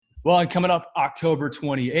Well, and coming up October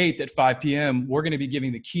 28th at 5 p.m., we're going to be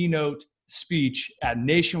giving the keynote speech at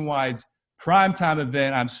Nationwide's primetime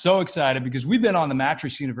event. I'm so excited because we've been on the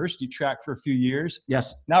Mattress University track for a few years.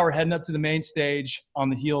 Yes. Now we're heading up to the main stage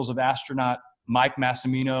on the heels of astronaut Mike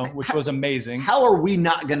Massimino, which was amazing. How are we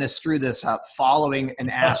not going to screw this up following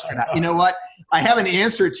an astronaut? You know what? I have an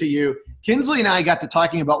answer to you. Kinsley and I got to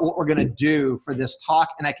talking about what we're going to do for this talk,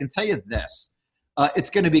 and I can tell you this.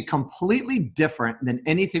 It's going to be completely different than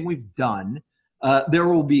anything we've done. There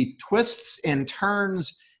will be twists and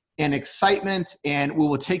turns and excitement, and we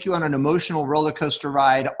will take you on an emotional roller coaster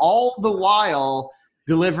ride, all the while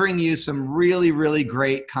delivering you some really, really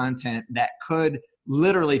great content that could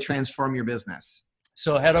literally transform your business.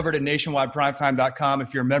 So head over to nationwideprimetime.com.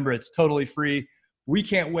 If you're a member, it's totally free. We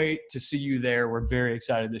can't wait to see you there. We're very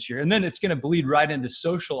excited this year. And then it's going to bleed right into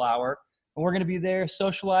social hour. And we're going to be there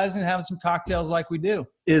socializing and having some cocktails like we do.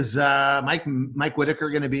 Is Mike Whitaker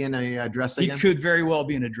going to be in a dress again? He could very well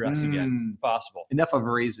be in a dress again. It's possible. Enough of a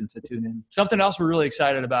reason to tune in. Something else we're really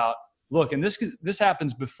excited about. Look, and this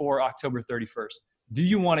happens before October 31st. Do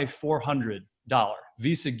you want a $400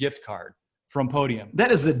 Visa gift card from Podium?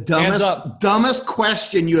 That is the dumbest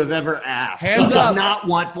question you have ever asked. Hands Who up. does not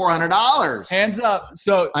want $400? Hands up.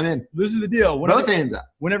 So I'm in. This is the deal. Both hands up.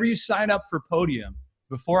 Whenever you sign up for Podium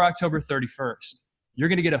before October 31st, you're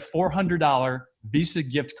going to get a $400 Visa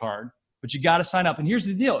gift card, but you got to sign up. And here's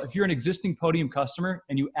the deal. If you're an existing Podium customer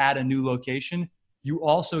and you add a new location, you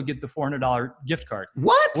also get the $400 gift card.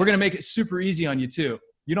 What? We're going to make it super easy on you too.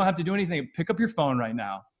 You don't have to do anything. Pick up your phone right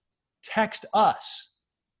now. Text us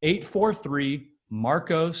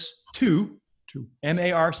 843-MARCOS-2,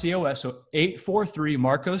 M-A-R-C-O-S, so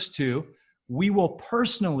 843-MARCOS-2. We will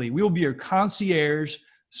be your concierge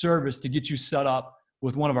service to get you set up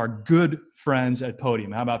with one of our good friends at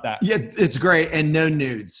Podium. How about that? Yeah, it's great. And no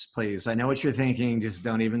nudes, please. I know what you're thinking. Just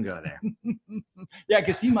don't even go there. Yeah,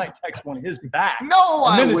 because he might text one of his back. No,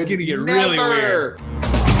 and then I it's would going to get never. really weird.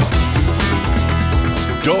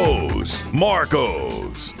 Dos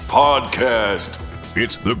Marcos Podcast.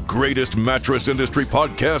 It's the greatest mattress industry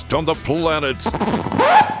podcast on the planet.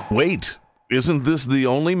 Wait, isn't this the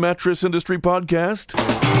only mattress industry podcast?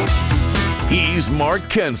 He's Mark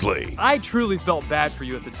Kinsley. I truly felt bad for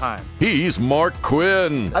you at the time. He's Mark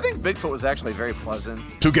Quinn. I think Bigfoot was actually very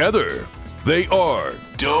pleasant. Together, they are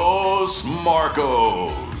Dos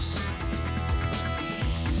Marcos.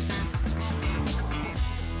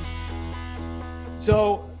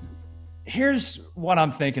 So here's what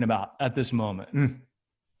I'm thinking about at this moment.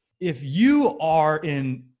 If you are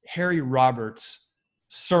in Harry Roberts'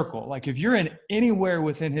 circle, like if you're in anywhere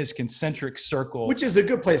within his concentric circle, Which is a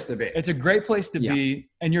good place to be. it's a great place to be,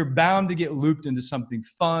 and you're bound to get looped into something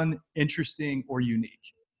fun, interesting, or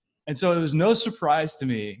unique. And so it was no surprise to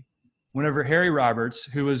me whenever Harry Roberts,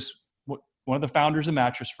 who was one of the founders of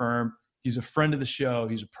Mattress Firm, he's a friend of the show,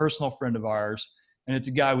 he's a personal friend of ours, and it's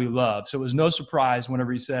a guy we love. So it was no surprise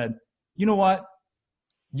whenever he said, you know what?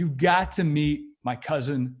 You've got to meet my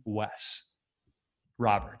cousin, Wes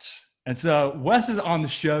Roberts. And so Wes is on the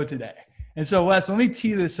show today. And so Wes, let me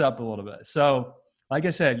tee this up a little bit. So like I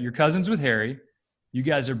said, you're cousins with Harry. You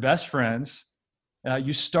guys are best friends.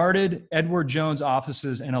 You started Edward Jones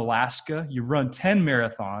offices in Alaska. You've run 10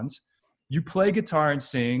 marathons. You play guitar and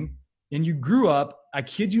sing. And you grew up, I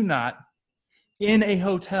kid you not, in a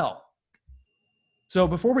hotel. So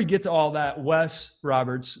before we get to all that, Wes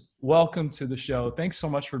Roberts, welcome to the show. Thanks so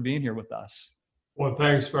much for being here with us. Well,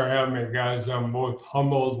 thanks for having me, guys. I'm both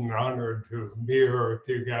humbled and honored to be here with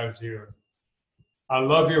you guys here. I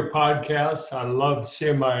love your podcast. I love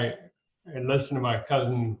seeing and listen to my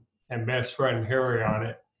cousin and best friend Harry on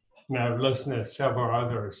it. And I've listened to several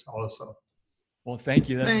others also. Well, thank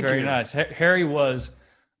you. That's very nice. Harry was,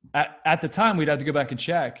 at the time, we'd have to go back and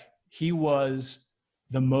check. He was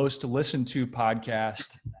the most listened to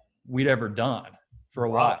podcast we'd ever done for a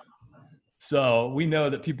while. So we know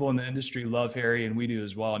that people in the industry love Harry, and we do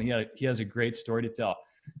as well. And he has a great story to tell.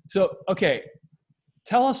 So, okay,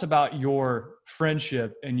 tell us about your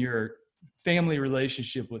friendship and your family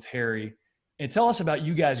relationship with Harry, and tell us about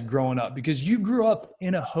you guys growing up, because you grew up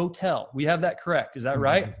in a hotel. We have that correct. Is that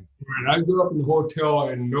right? I grew up in a hotel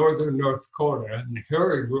in northern North Dakota, and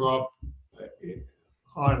Harry grew up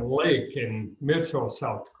on a lake in Mitchell,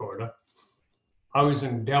 South Dakota. I was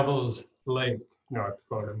in Devil's Lake, North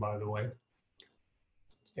Dakota, by the way.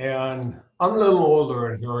 And I'm a little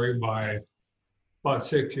older than Harry by about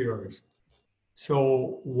 6 years.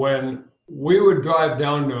 So when we would drive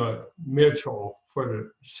down to Mitchell for the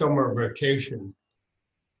summer vacation,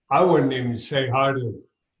 I wouldn't even say hi to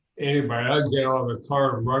anybody. I'd get out of the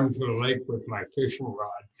car and run to the lake with my fishing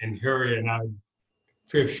rod, and Harry and I'd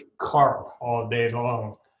fished carp all day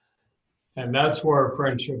long. And that's where our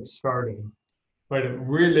friendship started. But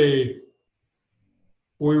we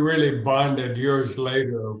really bonded years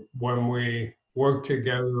later when we worked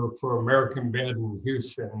together for American Bed in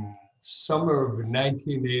Houston, summer of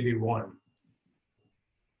 1981.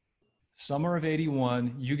 Summer of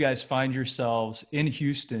 81, you guys find yourselves in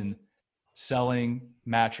Houston selling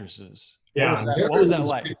mattresses. Yeah, What was that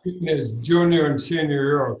like? In his junior and senior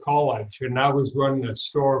year of college, and I was running a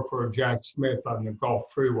store for Jack Smith on the Gulf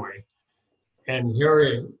Freeway. And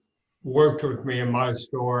Harry worked with me in my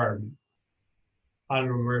store, and I don't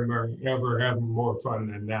remember ever having more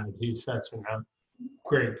fun than that. He's such a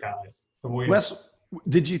great guy. And Wes,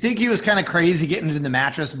 did you think he was kind of crazy getting into the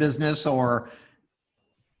mattress business, or?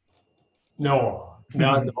 No,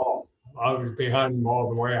 not at all. I was behind him all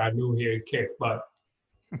the way. I knew he had kicked butt.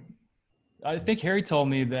 I think Harry told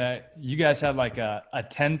me that you guys had like a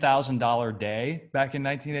 $10,000 day back in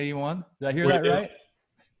 1981. Did I hear that right?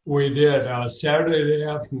 We did, Saturday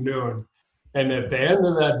afternoon. And at the end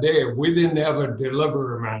of that day, we didn't have a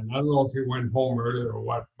delivery man. I don't know if he went home early or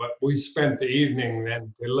what, but we spent the evening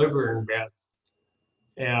then delivering beds.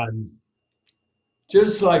 And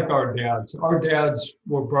just like our dads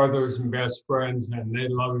were brothers and best friends, and they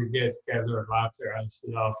love to get together and laugh their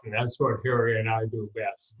asses off. And that's what Harry and I do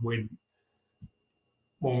best. When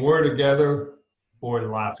we're together,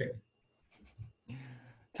 we're laughing.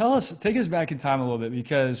 Take us back in time a little bit,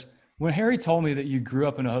 because when Harry told me that you grew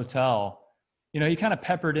up in a hotel, he kind of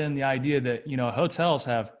peppered in the idea that, hotels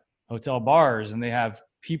have hotel bars and they have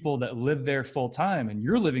people that live there full time, and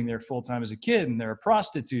you're living there full time as a kid, and there are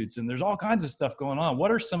prostitutes and there's all kinds of stuff going on.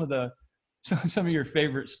 What are some of your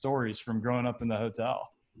favorite stories from growing up in the hotel?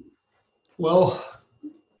 Well,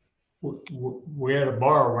 we had a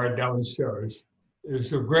bar right downstairs. It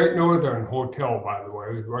was the Great Northern Hotel, by the way.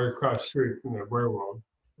 It was right across the street from the railroad,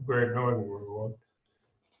 Great Northern Railroad.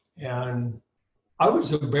 And I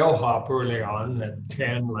was a bellhop early on at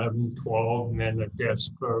 10, 11, 12, and then a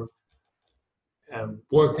desk clerk. And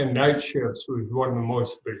working night shifts was one of the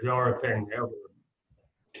most bizarre things ever,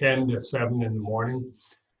 10 to 7 in the morning.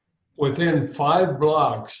 Within 5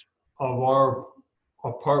 blocks of our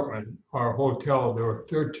apartment, our hotel, there were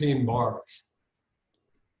 13 bars.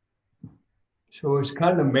 So it was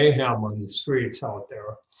kind of mayhem on the streets out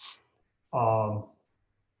there.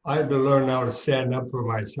 I had to learn how to stand up for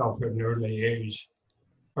myself at an early age.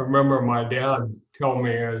 I remember my dad telling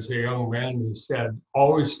me as a young man, he said,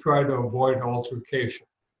 always try to avoid altercation.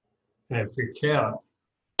 And if you can't,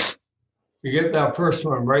 you get that first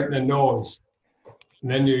one right in the nose. And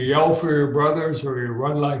then you yell for your brothers or you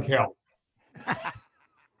run like hell.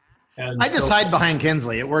 And I just hide behind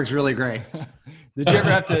Kinsley. It works really great. Did you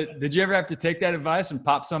ever have to take that advice and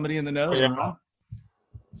pop somebody in the nose?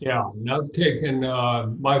 Yeah, and I've taken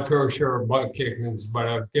my fair share of butt kickings, but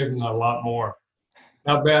I've given a lot more.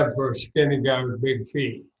 Not bad for a skinny guy with big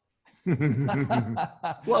feet.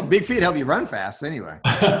 Well, big feet help you run fast anyway.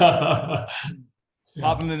 Pop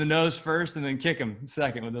him in the nose first and then kick him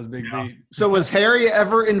second with those big feet. So was Harry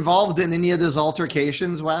ever involved in any of those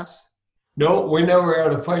altercations, Wes? No, we never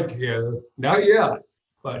had a fight together. Not yet,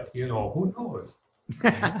 but who knows?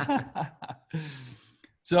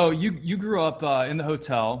 So you grew up in the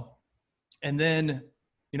hotel, and then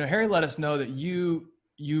Harry let us know that you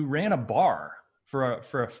ran a bar for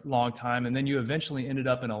a long time, and then you eventually ended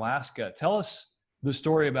up in Alaska. Tell us the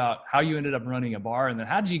story about how you ended up running a bar, and then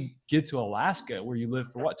how did you get to Alaska, where you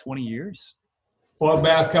lived for 20 years? Well,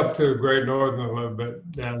 back up to the Great Northern a little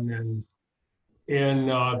bit then. In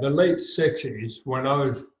the late 60s, when I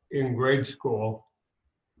was in grade school,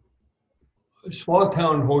 small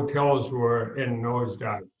town hotels were in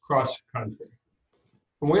nosedive across the country.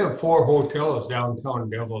 And we have 4 hotels downtown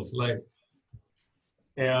Devil's Lake.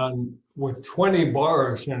 And with 20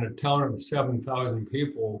 bars in a town of 7,000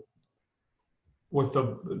 people, with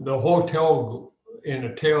the hotel in a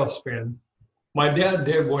tailspin, my dad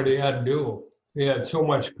did what he had to do. He had so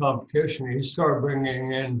much competition. He started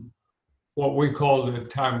bringing in what we called at the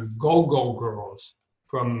time go-go girls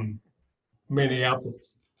from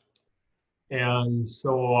Minneapolis. And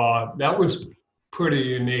so that was pretty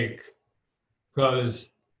unique, because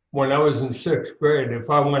when I was in 6th grade, if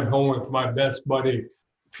I went home with my best buddy,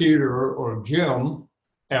 Peter or Jim,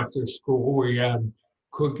 after school, we had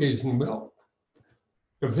cookies and milk.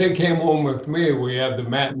 If they came home with me, we had the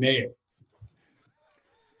matinee.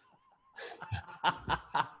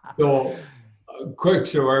 So, quick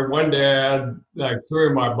story, one day I had like 3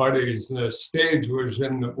 of my buddies, and the stage was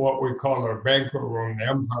in what we call our banquet room, the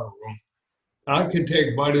Empire Room. I could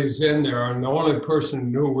take buddies in there, and the only person who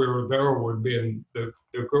knew we were there would be the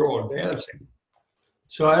girl dancing.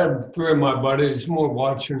 So I had three of my buddies more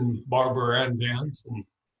watching Barbara Ann dance, and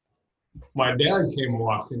my dad came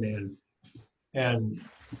walking in, and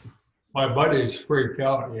my buddies freaked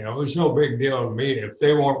out. You know, it was no big deal to me. If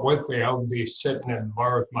they weren't with me, I would be sitting in the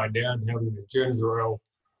bar with my dad having a ginger ale,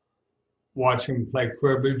 watching him play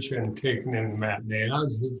cribbage and taking in the matinee. And I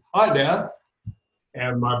said, "Hi, Dad."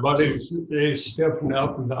 And my buddies, they stiffened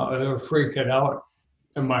up and they were freaking out.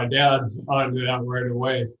 And my dad's on it out right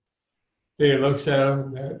away. He looks at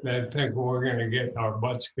them, they think we're going to get our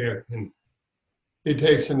butts kicked. And he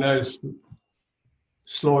takes a nice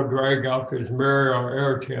slow drag off his mirror or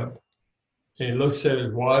air tip. And he looks at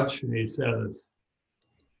his watch and he says,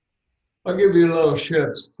 "I'll give you a little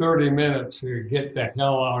shits, 30 minutes to get the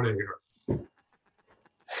hell out of here."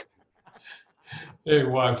 He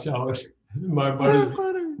walks out. My buddy,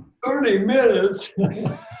 30 minutes?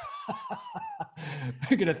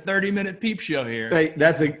 We're getting a 30-minute peep show here. Hey,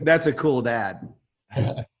 that's a cool dad.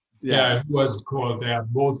 Yeah, it was a cool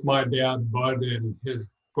dad. Both my dad, Bud, and his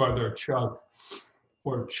brother, Chuck,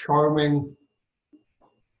 were charming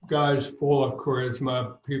guys, full of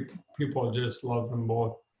charisma. People just loved them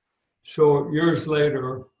both. So years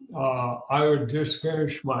later, I was just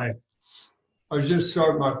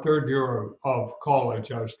starting my third year of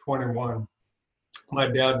college. I was 21. My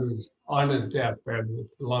dad was on his deathbed with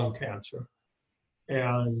lung cancer.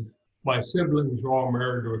 And my siblings were all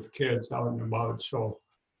married with kids out and about. So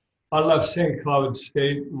I left St. Cloud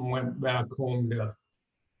State and went back home to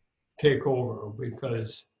take over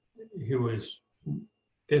because he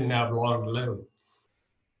didn't have long to live.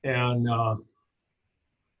 And I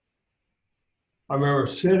remember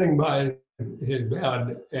sitting by his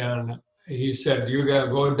bed and he said, "You got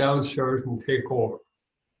to go downstairs and take over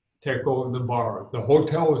the bar." The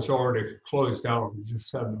hotel was already closed down, we just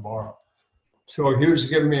had the bar. So he was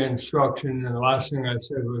giving me instruction, and the last thing I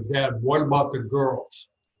said was, "Dad, what about the girls?"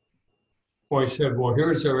 Well, he said, "Well,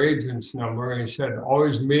 here's their agent's number." And he said,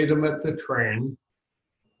 "Always meet them at the train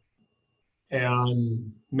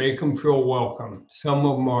and make them feel welcome. Some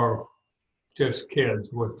of them are just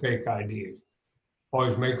kids with fake IDs.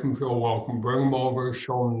 Always make them feel welcome. Bring them over,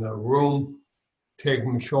 show them the room, take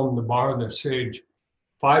them, show them the bar, the stage.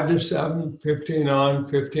 5 to 7, 15 on,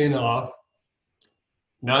 15 off.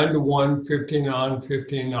 9 to 1, 15 on,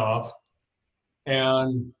 15 off.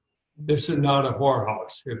 And this is not a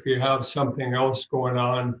whorehouse. If you have something else going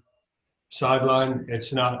on sideline,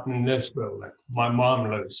 it's not in this building. My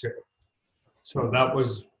mom lives here." So that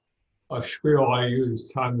was a spiel I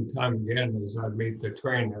used time and time again as I meet the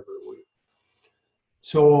train every week.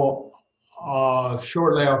 So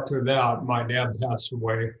shortly after that, my dad passed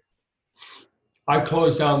away. I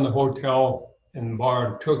closed down the hotel and the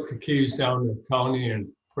bar, took the keys down to the county and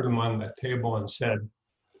put them on the table and said,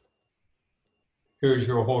 "Here's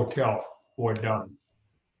your hotel, we're done."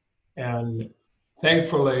 And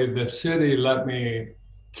thankfully, the city let me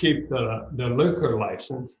keep the liquor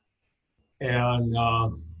license. And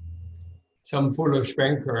some foolish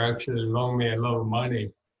banker actually loaned me a little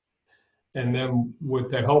money. And then with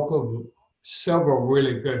the help of several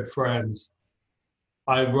really good friends,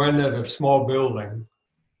 I rented a small building,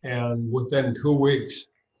 and within 2 weeks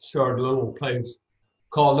started a little place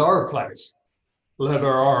called Our Place,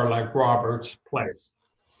 letter R like Robert's Place.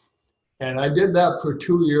 And I did that for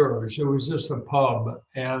 2 years. It was just a pub,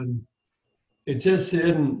 and it just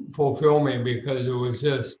didn't fulfill me because it was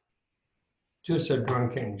just a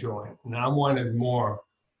drinking joint, and I wanted more.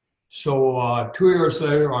 So 2 years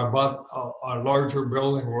later, I bought a larger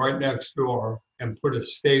building right next door and put a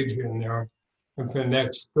stage in there. And for the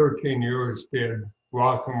next 13 years, did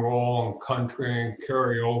rock and roll and country and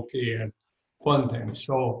karaoke and fun things.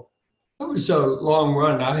 So it was a long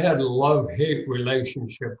run. I had a love-hate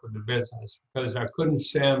relationship with the business because I couldn't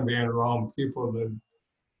stand being around people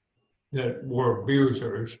that were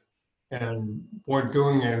abusers and weren't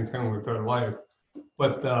doing anything with their life.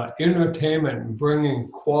 But the entertainment and bringing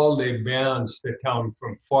quality bands to town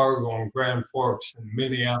from Fargo and Grand Forks and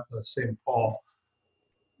Minneapolis, St. Paul,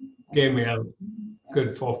 gave me a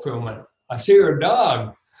good fulfillment. I see your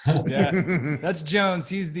dog. Yeah, that's Jones.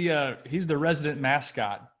 He's the resident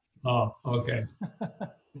mascot. Oh, okay.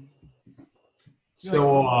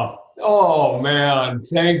 So, oh man,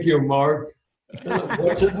 thank you, Mark.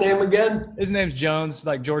 What's his name again? His name's Jones,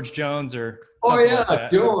 like George Jones or. Oh yeah, like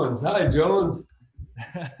Jones. Hi, Jones.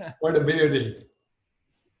 What a beauty.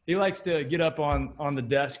 He likes to get up on the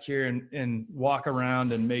desk here and walk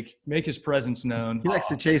around and make his presence known. He likes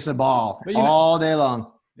to chase a ball But all day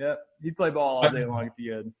long. Yep, he'd play ball all day long if he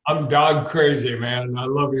could. I'm dog crazy, man. I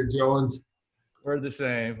love you, Jones. We're the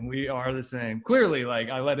same. We are the same. Clearly, like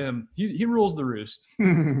I let him. He rules the roost.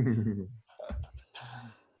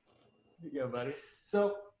 you go, buddy.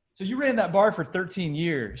 So you ran that bar for 13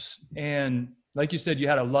 years, and like you said, you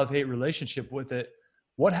had a love-hate relationship with it.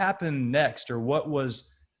 What happened next, or what was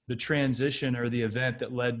the transition or the event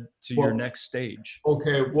that led to your next stage?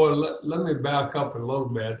 Okay, well, let me back up a little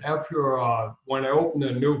bit. After, when I opened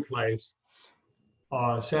a new place,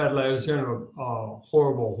 sadly, I was in a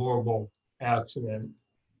horrible accident,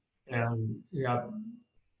 and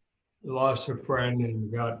lost a friend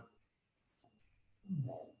and got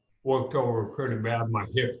worked over pretty bad. My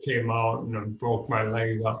hip came out and I broke my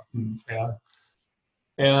leg up bad.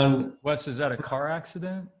 And Wes, is that a car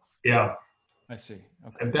accident? yeah, I see.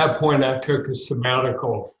 Okay. at that point, I took a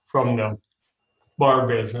sabbatical from the bar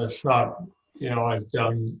business. I was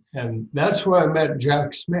done. And that's where I met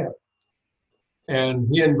Jack Smith. And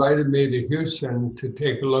he invited me to Houston to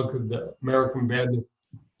take a look at the American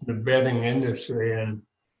bedding industry.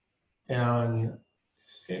 And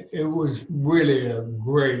it was really a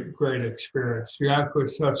great experience. Jack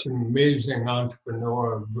was such an amazing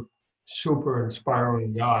entrepreneur, super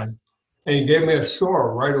inspiring guy. And he gave me a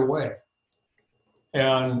store right away.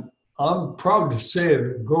 And I'm proud to say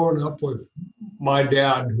that growing up with my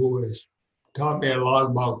dad, who has taught me a lot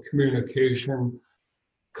about communication,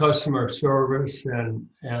 customer service, and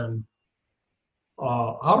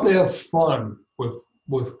how to have fun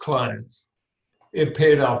with clients. It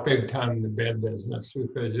paid out big time in the bed business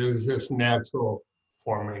because it was just natural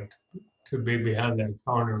for me to be behind that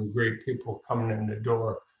counter and great people coming in the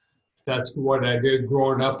door. That's what I did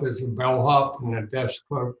growing up as a bellhop and a desk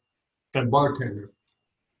clerk and bartender.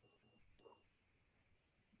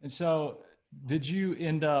 And so did you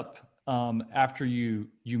end up, after you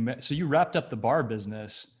met, so you wrapped up the bar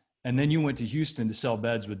business and then you went to Houston to sell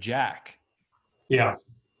beds with Jack. Yeah.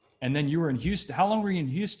 And then you were in Houston. How long were you in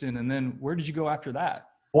Houston? And then where did you go after that?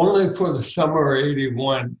 Only for the summer of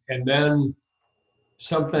 '81. And then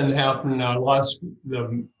something happened. I lost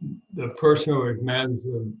the person who had managed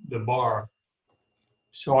the bar.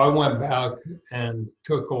 So I went back and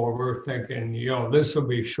took over thinking, this will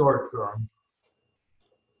be short term.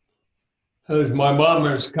 Because my mom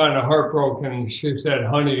was kind of heartbroken. She said,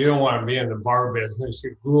 honey, you don't want to be in the bar business.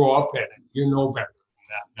 You grew up in it. You know better than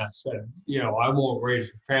that. And I said, I won't raise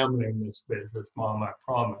a family in this business, Mom, I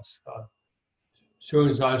promise. As soon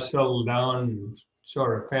as I settle down and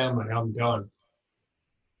start a family, I'm done.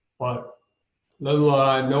 But little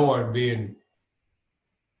I know I'd be in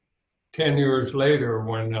 10 years later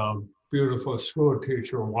when a beautiful school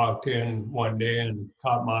teacher walked in one day and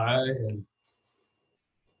caught my eye, and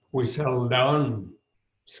we settled down and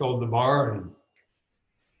sold the bar and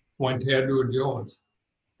went to Edward Jones.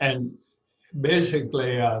 And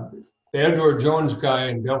basically, the Edward Jones guy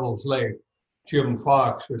in Devil's Lake, Jim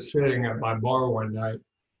Fox, was sitting at my bar one night,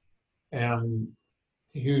 and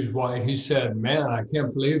he said, man, I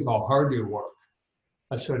can't believe how hard you work.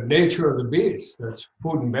 I said, nature of the beast, that's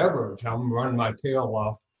food and beverage. I'm running my tail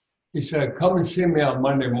off. He said, come and see me on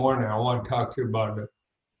Monday morning. I want to talk to you about a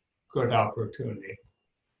good opportunity.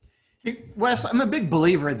 Hey, Wes, I'm a big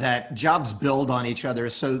believer that jobs build on each other.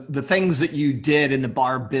 So the things that you did in the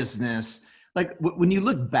bar business, like when you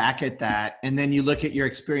look back at that and then you look at your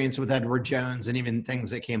experience with Edward Jones and even things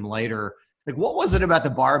that came later, like what was it about the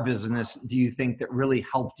bar business, do you think, that really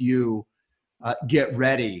helped you get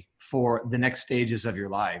ready for the next stages of your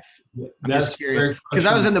life? I'm just curious, because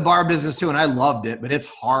I was in the bar business too and I loved it, but it's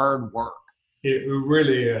hard work. It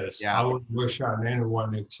really is. Yeah. I wouldn't wish on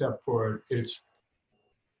anyone except for it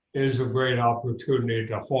is a great opportunity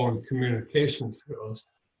to hone communication skills.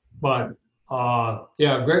 But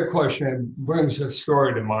great question. It brings a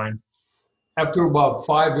story to mind. After about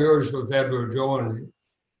 5 years with Edward Jones,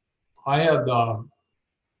 I had the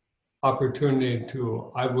opportunity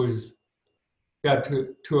got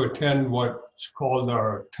to attend what's called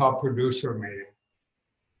our top producer meeting.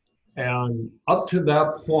 And up to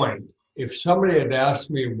that point, if somebody had asked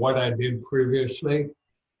me what I did previously,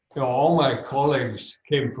 all my colleagues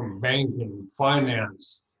came from banking,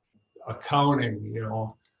 finance, accounting,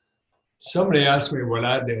 Somebody asked me what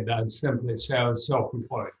I did, I'd simply say I was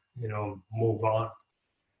self-employed, move on.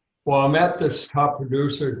 Well, I'm at this top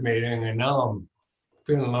producers meeting and now I'm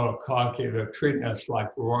feeling a little cocky. They're treating us like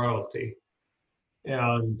royalty.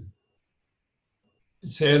 And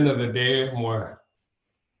it's the end of the day and we're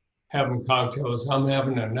having cocktails. I'm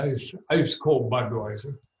having a nice ice cold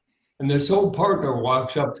Budweiser. And this old partner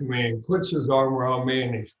walks up to me and puts his arm around me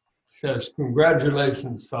and he says,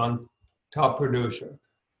 congratulations, son, top producer.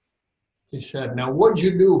 He said, now what'd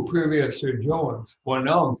you do previous to Jones? Well,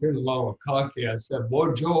 now I'm feeling a little cocky. I said,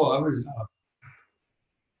 boy, Joe, I was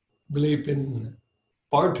a bleeping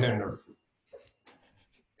bartender.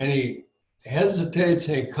 And he hesitates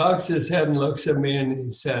and he cocks his head and looks at me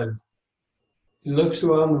and he looks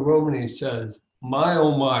around the room and he says, my,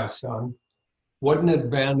 oh my, son, what an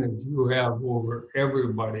advantage you have over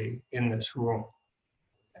everybody in this room.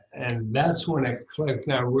 And that's when it clicked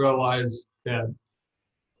and I realized that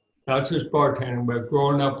not just bartending, but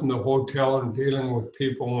growing up in the hotel and dealing with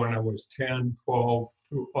people when I was 10, 12,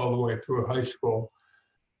 all the way through high school.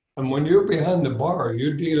 And when you're behind the bar,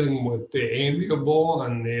 you're dealing with the amiable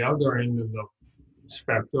and the other end of the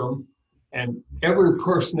spectrum and every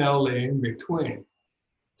personality in between.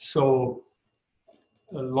 So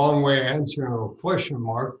a long way answering a question,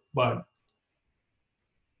 Mark, but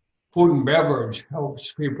food and beverage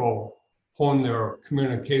helps people hone their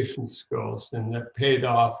communication skills, and that paid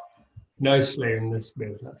off nicely in this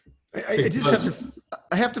business.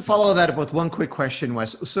 I have to follow that up with one quick question,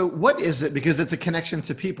 Wes. So what is it? Because it's a connection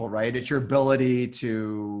to people, right? It's your ability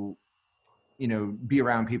to, be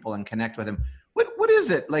around people and connect with them. What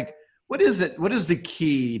is it? Like, what is it? What is the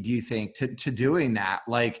key, do you think, to doing that?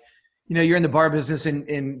 Like, you're in the bar business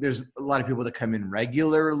and there's a lot of people that come in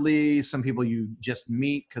regularly. Some people you just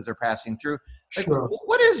meet because they're passing through. Like, sure.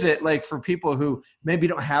 What is it like for people who maybe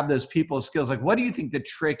don't have those people skills? Like, what do you think the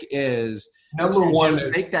trick is Number one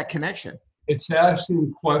to make that connection? It's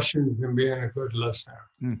asking questions and being a good listener.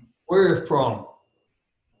 Where are you from?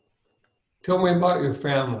 Tell me about your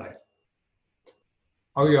family.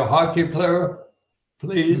 Are you a hockey player?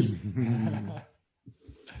 Please.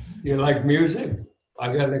 You like music?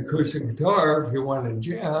 I got an acoustic guitar if you want to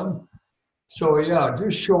jam. So yeah,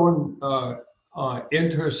 just showing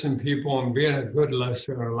interest in people and being a good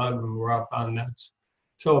listener and letting them wrap on that.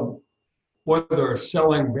 So whether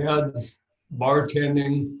selling beds,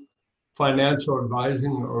 bartending, financial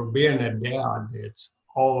advising, or being a dad, it's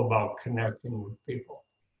all about connecting with people.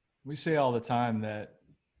 We say all the time that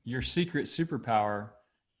your secret superpower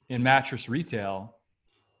in mattress retail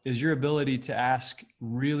is your ability to ask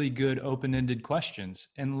really good open-ended questions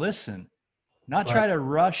and listen, not try to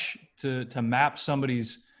rush to map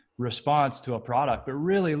somebody's response to a product, but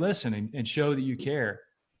really listen and show that you care.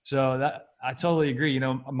 So that I totally agree.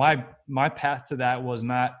 My path to that was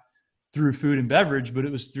not through food and beverage, but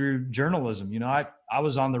it was through journalism. I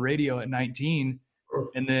was on the radio at 19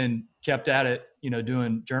 and then kept at it,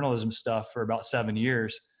 doing journalism stuff for about 7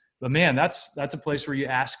 years. But man, that's a place where you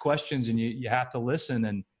ask questions and you have to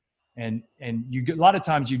listen and you get, a lot of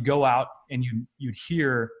times you'd go out and you'd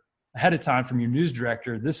hear ahead of time from your news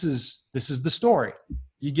director, this is the story.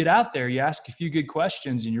 You get out there, you ask a few good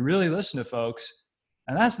questions and you really listen to folks,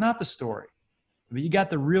 and that's not the story. But you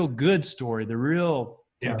got the real good story, the real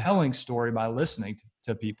compelling story by listening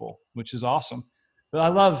to people, which is awesome. But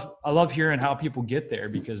I love hearing how people get there,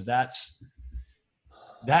 because it's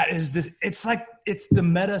the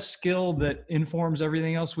meta skill that informs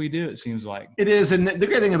everything else we do, it seems like. It is. And the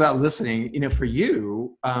great thing about listening, for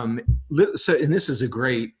you, and this is a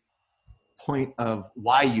great point of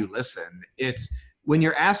why you listen. It's when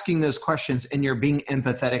you're asking those questions and you're being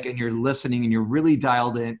empathetic and you're listening and you're really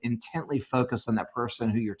dialed in, intently focused on that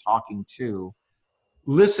person who you're talking to,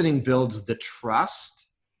 listening builds the trust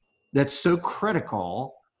that's so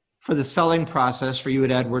critical for the selling process for you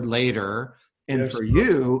at Edward later. And for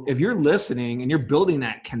you, if you're listening and you're building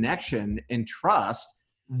that connection and trust,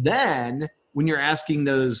 then when you're asking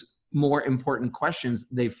those more important questions,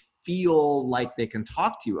 they feel like they can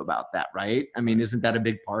talk to you about that, right? I mean, isn't that a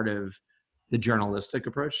big part of the journalistic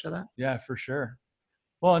approach to that? Yeah, for sure.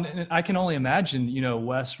 Well, and I can only imagine,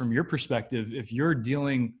 Wes, from your perspective, if you're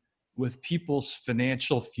dealing with people's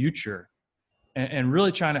financial future and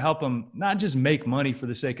really trying to help them not just make money for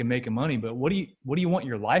the sake of making money, but what do you want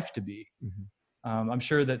your life to be? Mm-hmm. I'm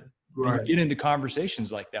sure that you get into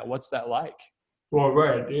conversations like that. What's that like? Well,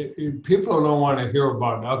 right. People don't want to hear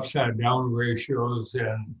about upside down ratios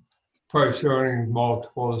and price earnings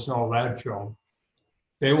multiples and all that junk.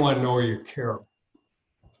 They want to know you care.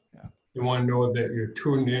 Yeah. They want to know that you're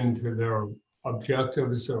tuned into their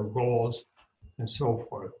objectives, their goals, and so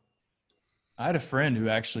forth. I had a friend who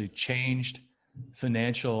actually changed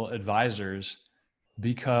financial advisors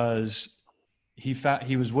because he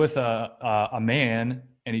was with a man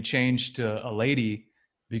and he changed to a lady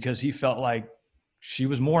because he felt like she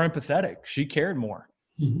was more empathetic. She cared more.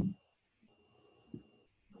 Mm-hmm.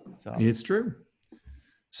 So it's true.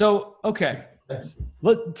 So, okay.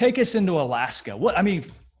 Take us into Alaska.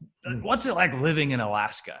 What's it like living in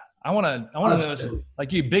Alaska? I want to know,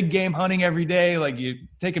 like, you big game hunting every day, like you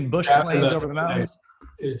taking bush planes over the mountains.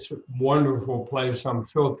 It's a wonderful place. I'm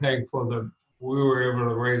so thankful that we were able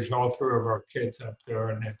to raise all three of our kids up there,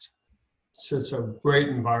 and it's such a great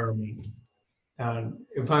environment. And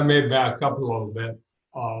if I may back up a little bit,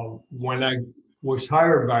 when I was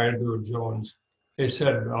hired by Edward Jones, they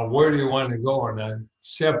said, where do you want to go? And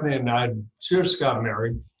Stephanie and I just got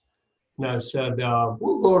married. And I said,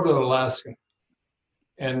 we'll go to Alaska.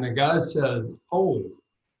 And the guy said, oh,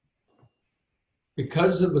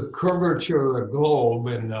 because of the curvature of the globe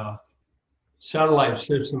and satellite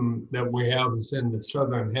system that we have is in the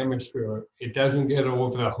southern hemisphere, it doesn't get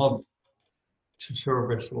over the hump to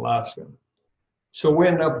service Alaska. So we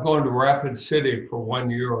ended up going to Rapid City for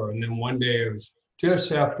 1 year. And then one day, it was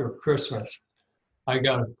just after Christmas, I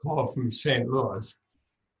got a call from St. Louis.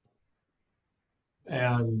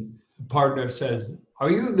 And the partner says,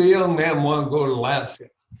 are you the young man want to go to Alaska?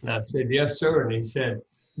 And I said, yes, sir. And he said,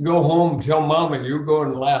 go home, tell mama you're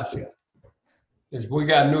going to Alaska, because we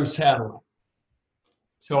got a new satellite.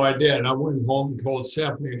 So I did. I went home and told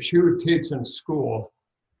Stephanie. She was teaching school.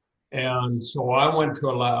 And so I went to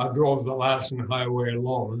I drove the Alaskan Highway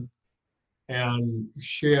alone. And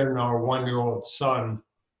she and our 1-year-old son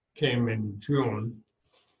came in June.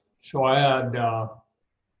 So I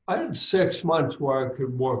had 6 months where I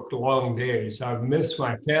could work long days. I've missed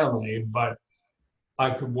my family, but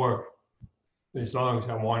I could work as long as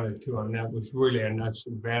I wanted to. And that was really a nice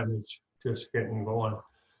advantage, just getting going.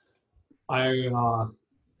 I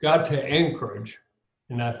got to Anchorage,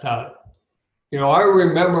 and I thought, I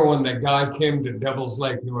remember when the guy came to Devil's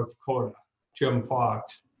Lake, North Dakota, Jim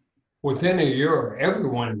Fox. Within a year,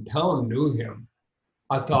 everyone in town knew him.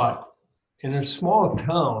 I thought, in a small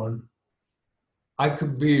town, I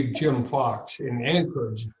could be Jim Fox. In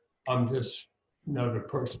Anchorage, I'm just another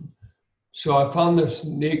person. So I found this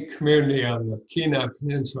neat community on the Kenai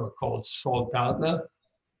Peninsula called Soldotna,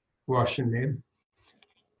 Russian name.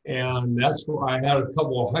 And that's where I had a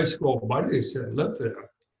couple of high school buddies that lived there.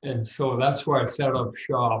 And so that's where I set up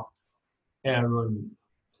shop. And when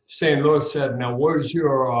St. Louis said, now where's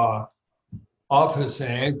your office in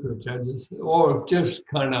Anchorage? I just said, oh, just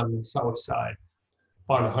kind of on the south side,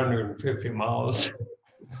 about 150 miles.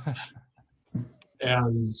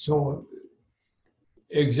 And so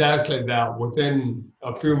exactly that. Within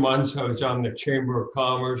a few months, I was on the Chamber of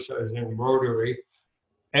Commerce. I was in Rotary.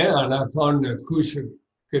 And I found an acoustic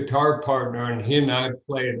guitar partner, and he and I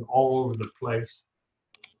played all over the place.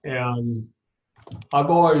 And I've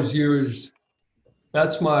always used,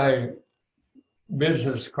 that's my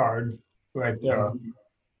business card right there.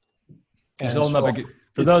 He's holding up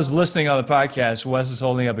for those listening on the podcast, Wes is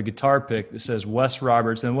holding up a guitar pick that says Wes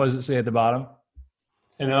Roberts. And what does it say at the bottom?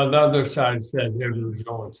 And on the other side says Edward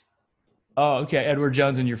Jones. Oh, okay. Edward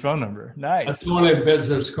Jones and your phone number. Nice. That's the only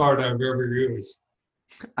business card I've ever used.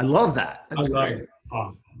 I love that. That's great.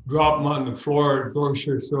 Drop them on the floor at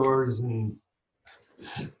grocery stores. And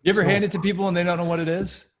you ever hand it to people and they don't know what it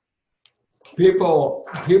is? People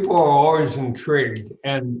are always intrigued.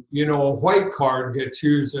 And, a white card gets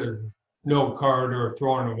used as no card or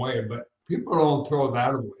thrown away, but people don't throw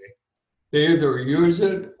that away. They either use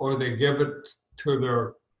it or they give it to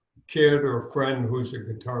their kid or friend who's a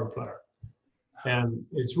guitar player. And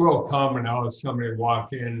it's real common now if somebody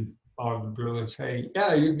walk in out of the blue and say,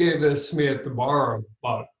 yeah, you gave this to me at the bar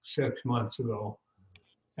about 6 months ago.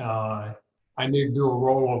 I need to do a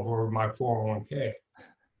rollover of my 401k.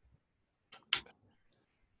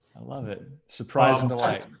 I love it. Surprise and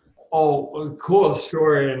delight. A cool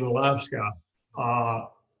story in Alaska.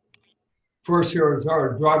 First year I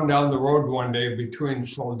was driving down the road one day between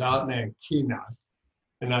Soldotna and Kenai,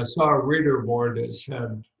 and I saw a reader board that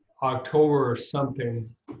said October or something,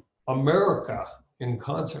 America in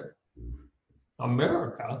concert.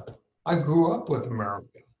 America? I grew up with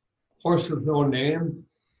America. Horse with No Name,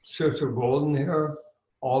 Sister Golden Hair,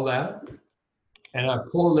 all that. And I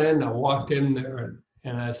pulled in, I walked in there,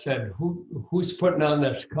 and I said, who's putting on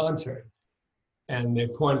this concert? And they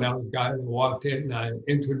pointed out the guy that walked in, and I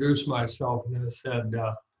introduced myself, and I said,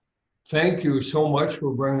 thank you so much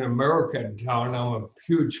for bringing America to town. I'm a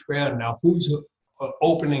huge fan. Now, who's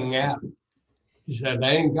opening act? He said, I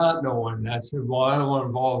ain't got no one. And I said, well, I don't want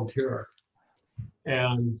to volunteer.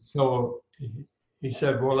 And so he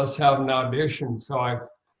said, well, let's have an audition. So I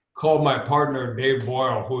called my partner, Dave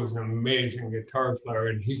Boyle, who's an amazing guitar player,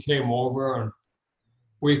 and he came over, and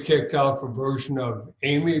we kicked off a version of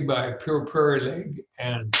Amy by Pure Prairie League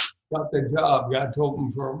and got the job, got to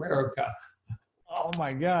open for America. Oh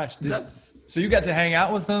my gosh. So you got to hang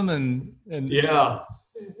out with them and Yeah,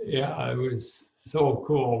 it was so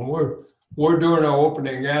cool. We're doing our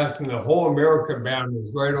opening act, and the whole America band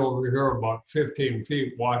is right over here about 15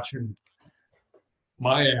 feet watching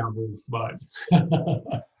my average butt.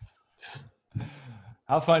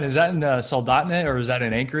 How fun. Is that in Soldotna or is that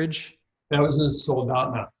in Anchorage? That was in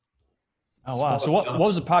Soldotna. Oh, wow. So what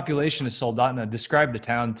was the population of Soldotna? Describe the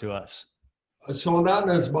town to us.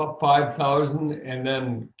 Soldotna is about 5,000, and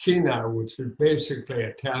then Kenai, which is basically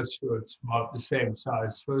attached to it's about the same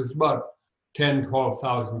size. So there's about 10,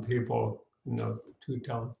 12,000 people in the two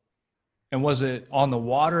towns. And was it on the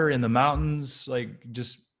water, in the mountains, like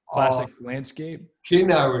just classic landscape?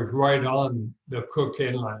 Kenai was right on the Cook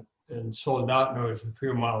Inlet, and Soldotna was a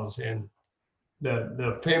few miles in.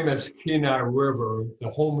 The famous Kenai River, the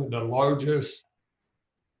home of the largest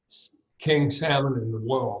king salmon in the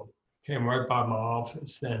world, came right by my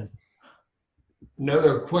office then.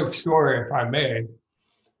 Another quick story, if I may.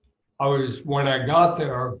 When I got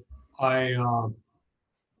there, I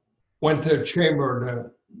went to the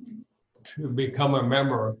chamber to become a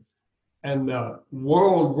member, and the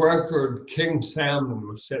world record king salmon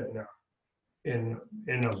was sitting there in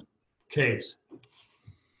a case.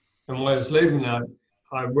 And when I was leaving that,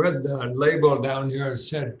 I read the label down here that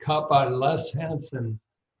said, caught by Les Hansen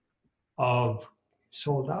of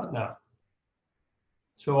Soldotna.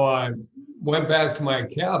 So I went back to my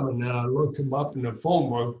cabin and I looked him up in the phone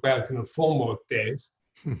book, back in the phone book days.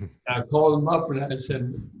 I called him up and I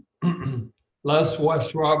said, Les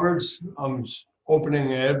West Roberts, I'm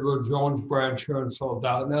opening an Edward Jones branch here in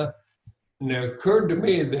Soldotna. And it occurred to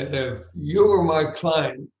me that if you were my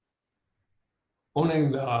client,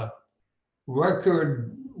 owning the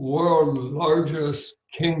record world largest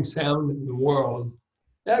king salmon in the world,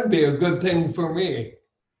 that'd be a good thing for me.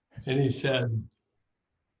 And he said,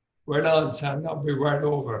 right on, son, I'll be right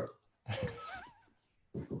over.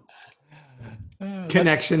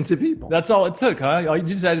 Connection to people. That's all it took, huh? You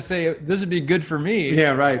just had to say, this would be good for me.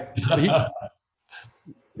 Yeah, right.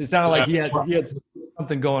 It sounded like he had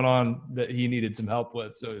something going on that he needed some help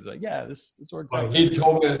with. So he's like, yeah, this works out. He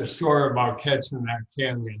told me the story about catching that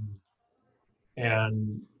king,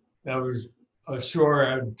 and that was a story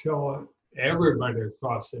I'd tell everybody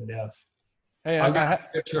across the desk. Hey, I got a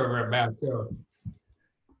picture of it back there.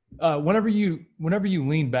 Whenever you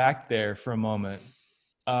lean back there for a moment,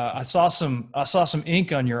 I saw some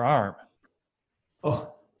ink on your arm.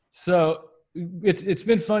 Oh, so it's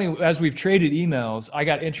been funny as we've traded emails. I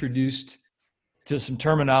got introduced to some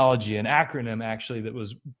terminology, an acronym actually that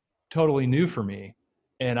was totally new for me,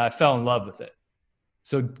 and I fell in love with it.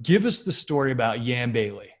 So give us the story about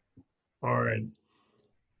Yambailey. all right.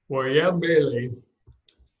 Well, Yambailey,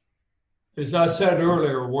 as I said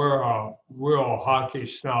earlier, we're a real hockey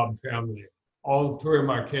snob family. All three of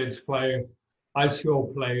my kids play. I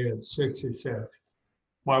still play at 66.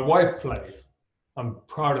 My wife plays. I'm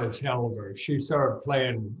proud as hell of her. She started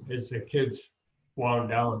playing as the kids wound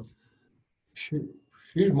down. She's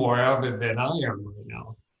more avid than I am right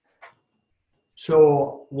now.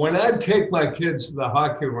 So when I'd take my kids to the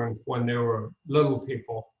hockey rink when they were little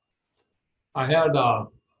people, I had a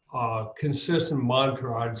consistent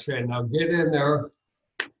mantra. I'd say, now get in there,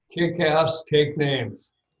 kick ass, take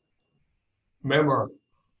names. Remember,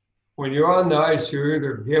 when you're on the ice, you're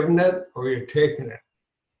either giving it or you're taking it.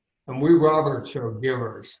 And we Roberts are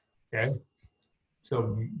givers, okay?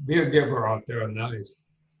 So be a giver out there on the ice.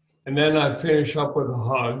 And then I'd finish up with a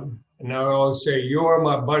hug. And I always say, you are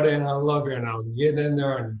my buddy and I love you. And I'll get in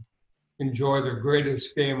there and enjoy the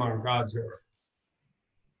greatest game on God's earth.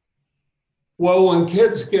 Well, when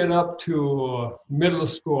kids get up to middle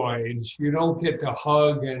school age, you don't get to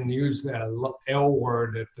hug and use that L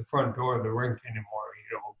word at the front door of the rink anymore.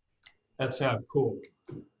 You know, that's not cool.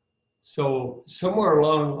 So somewhere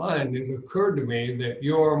along the line, it occurred to me that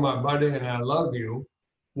you are my buddy and I love you.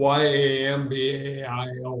 YAMBAILY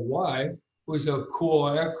was a cool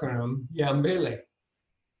acronym, Yambailey.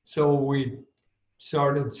 So we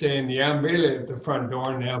started saying Yambailey at the front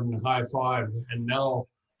door and having a high five. And now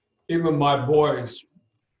even my boys,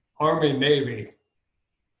 Army, Navy,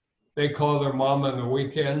 they call their mom on the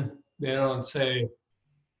weekend. They don't say,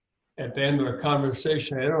 at the end of the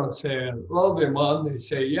conversation, they don't say, I love you, Mom. They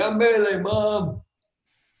say, Yambailey, Mom.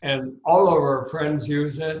 And all of our friends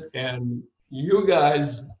use it. And you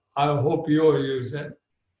guys, I hope you'll use it.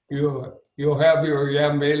 You'll have your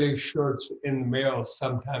Yambailey shirts in the mail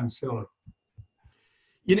sometime soon.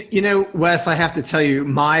 You know, Wes, I have to tell you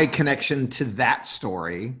my connection to that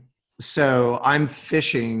story. So I'm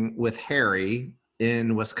fishing with Harry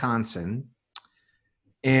in Wisconsin.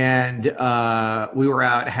 And we were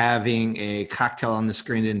out having a cocktail on the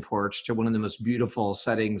screened-in porch to one of the most beautiful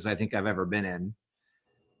settings I think I've ever been in.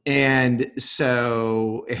 And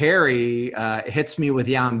so Harry hits me with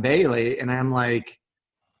Yambailey, and I'm like,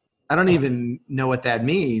 I don't even know what that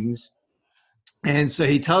means. And so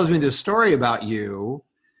he tells me this story about you.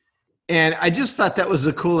 And I just thought that was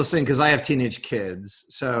the coolest thing because I have teenage kids.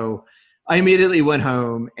 So I immediately went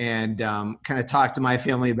home and kind of talked to my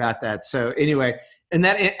family about that. So anyway, and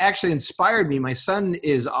that it actually inspired me. My son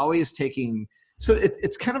is always taking, so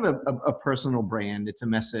it's kind of a personal brand. It's a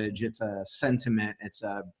message. It's a sentiment.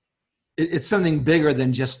 It's something bigger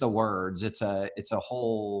than just the words. It's a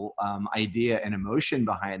whole idea and emotion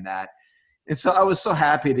behind that. And so I was so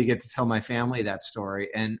happy to get to tell my family that story.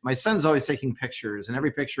 And my son's always taking pictures, and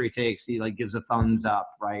every picture he takes, he like gives a thumbs up,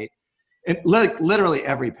 right? And literally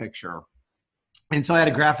every picture. And so I had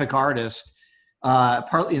a graphic artist,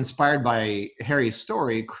 partly inspired by Harry's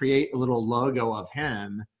story, create a little logo of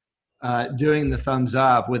him doing the thumbs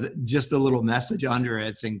up with just a little message under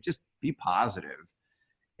it saying, just be positive.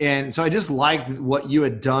 And so I just liked what you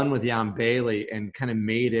had done with Jan Bailey and kind of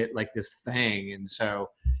made it like this thing. And so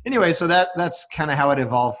anyway, so that's kind of how it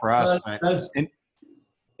evolved for us.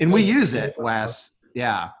 And we use it, Wes.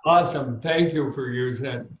 Yeah. Awesome. Thank you for using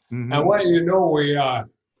it. Mm-hmm. I want you to know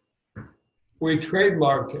we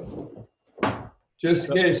trademarked it just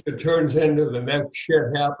in case it turns into the next shit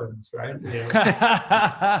happens, right?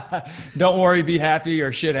 Yeah. Don't worry, be happy,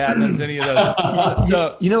 or shit happens. Any of those.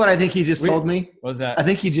 So, you know what I think he just told me? What was that? I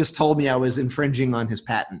think he just told me I was infringing on his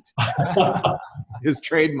patent, his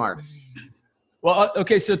trademark. Well,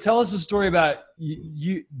 okay. So tell us a story about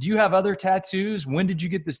you. Do you have other tattoos? When did you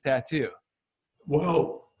get this tattoo?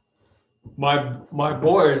 Well, my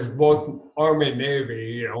boys, both Army,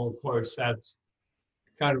 Navy, of course, that's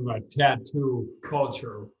kind of a tattoo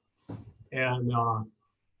culture. And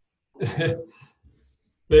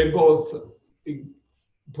they both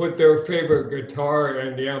put their favorite guitar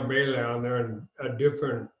and Jan Bailey on there in a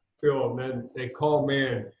different film. And then they called me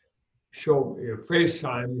and showed me a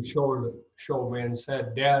FaceTime, showed me and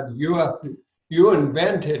said, Dad, you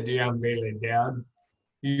invented Jan Bailey, Dad.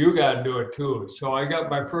 You got to do it too. So I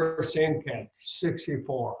got my first ink at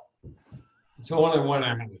 64. It's the only one I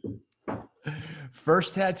have.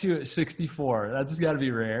 First tattoo at 64. That's got to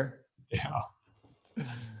be rare. Yeah.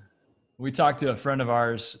 We talked to a friend of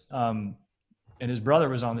ours, and his brother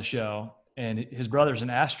was on the show, and his brother's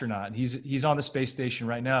an astronaut. He's on the space station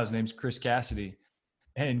right now. His name's Chris Cassidy.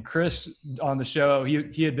 And Chris on the show,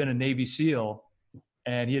 he had been a Navy SEAL,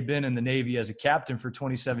 and he had been in the Navy as a captain for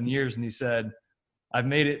 27 years. And he said, I've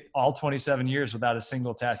made it all 27 years without a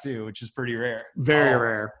single tattoo, which is pretty rare. Very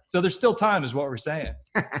rare. So there's still time is what we're saying.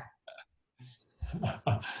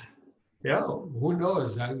 Yeah, who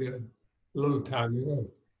knows? I get a little time. I'm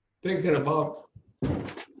thinking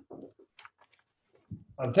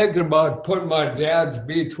about putting my dad's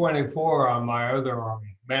B-24 on my other arm,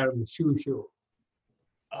 Madam Shushu.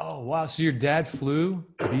 Oh, wow. So your dad flew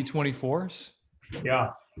B-24s?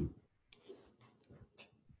 Yeah.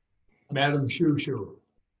 Madam Shushu.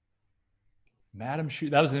 Madam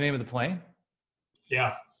Shushu. That was the name of the plane?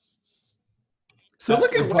 Yeah. So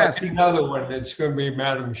look at Wes. Another one. It's going to be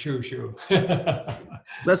Madam Shushu.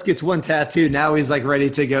 Les gets one tattoo. Now he's like ready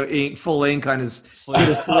to go full ink on his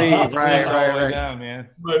sleeve. Right. Down, man.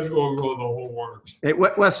 Might as well go the whole works. Hey,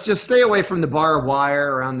 Wes, just stay away from the barbed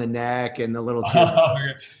wire around the neck and the little tube.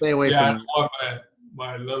 Stay away from it. I want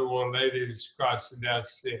my little old ladies across the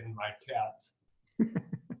desk and my cats.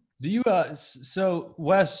 Do you, so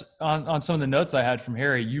Wes, on some of the notes I had from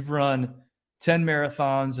Harry, you've run 10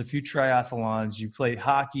 marathons, a few triathlons, you played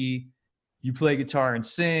hockey, you play guitar and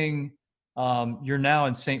sing. You're now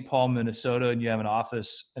in St. Paul, Minnesota, and you have an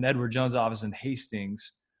Edward Jones office in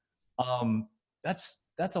Hastings. That's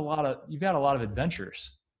a lot you've got a lot of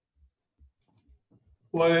adventures.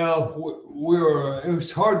 Well, it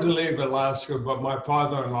was hard to leave Alaska, but my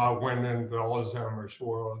father-in-law went into the Alzheimer's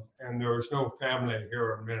world, and there was no family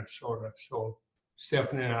here in Minnesota. So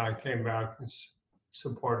Stephanie and I came back and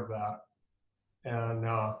supported that. And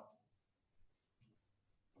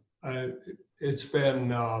it's been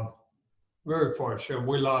very fortunate.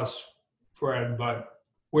 We lost Fred, but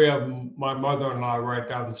we have my mother-in-law right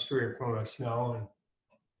down the street from us now. And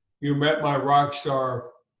you met my rock star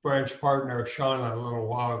branch partner, Shauna, a little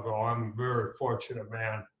while ago. I'm a very fortunate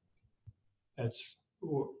man.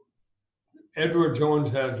 Edward Jones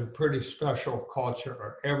has a pretty special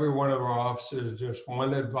culture. Every one of our offices is just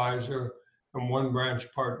one advisor and one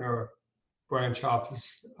branch partner, branch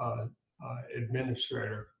office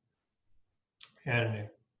administrator. And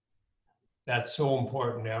that's so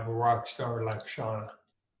important to have a rock star like Shauna.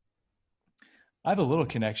 I have a little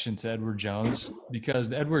connection to Edward Jones because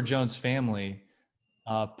the Edward Jones family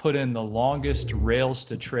put in the longest rails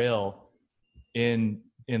to trail in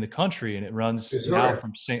the country, and it runs now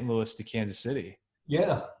from St. Louis to Kansas City.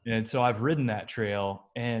 Yeah. And so I've ridden that trail,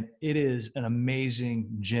 and it is an amazing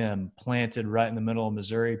gem planted right in the middle of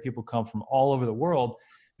Missouri. People come from all over the world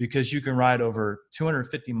because you can ride over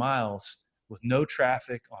 250 miles with no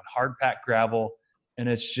traffic on hard packed gravel. And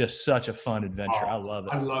it's just such a fun adventure. I love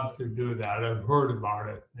it. I'd love to do that. I've heard about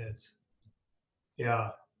it.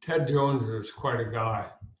 Ted Jones is quite a guy.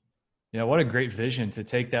 Yeah, what a great vision to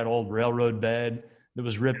take that old railroad bed that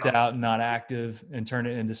was ripped out and not active and turn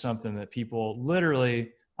it into something that people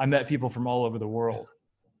literally, I met people from all over the world.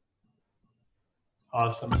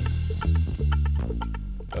 Awesome.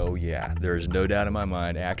 Oh yeah, there is no doubt in my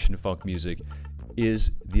mind Action Funk Music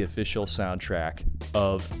is the official soundtrack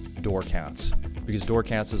of Door Counts, because Door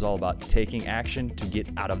Counts is all about taking action to get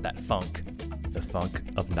out of that funk, the funk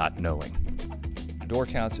of not knowing. Door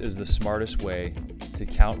Counts is the smartest way to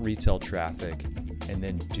count retail traffic and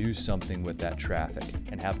then do something with that traffic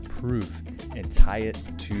and have proof and tie it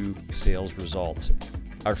to sales results.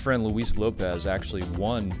 Our friend Luis Lopez actually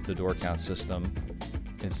won the Door Count system,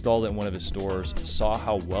 installed it in one of his stores, saw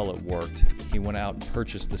how well it worked. He went out and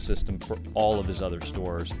purchased the system for all of his other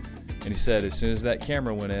stores. And he said as soon as that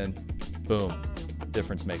camera went in, boom,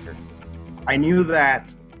 difference maker. I knew that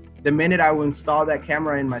the minute I would install that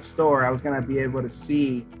camera in my store, I was going to be able to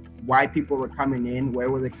see why people were coming in,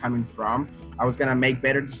 where were they coming from. I was going to make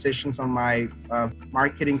better decisions on my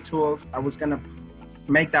marketing tools. I was going to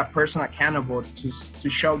make that person accountable to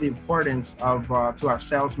show the importance of to our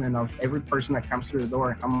salesmen of every person that comes through the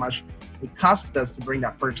door and how much it costs us to bring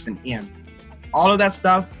that person in. All of that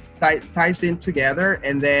stuff ties in together,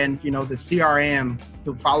 and then the CRM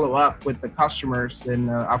to follow up with the customers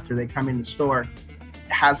and after they come in the store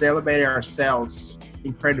has elevated our sales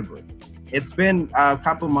incredibly. It's been a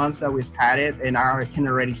couple months that we've had it, and I can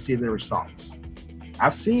already see the results.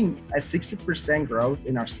 I've seen a 60% growth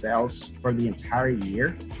in our sales for the entire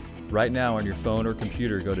year. Right now on your phone or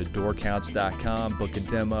computer, go to doorcounts.com, book a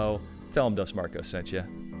demo, tell them Dos Marcos sent you.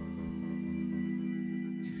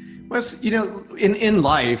 Wes, in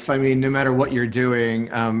life, I mean, no matter what you're doing,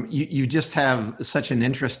 you just have such an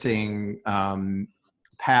interesting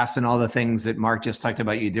past and all the things that Mark just talked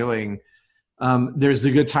about you doing. There's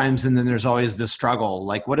the good times, and then there's always the struggle.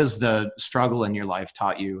 Like, what has the struggle in your life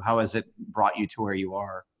taught you? How has it brought you to where you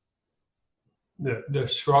are? The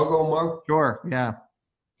struggle, Mark? Sure, yeah.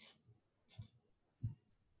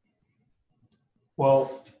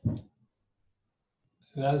 Well,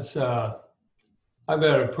 that's I've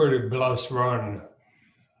had a pretty blessed run.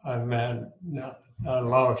 I've had a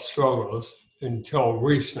lot of struggles until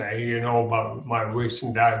recently, about my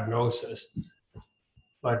recent diagnosis.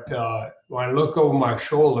 But when I look over my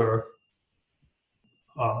shoulder,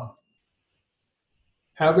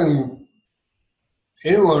 having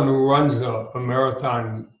anyone who runs a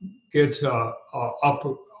marathon gets a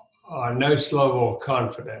nice level of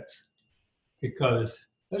confidence, because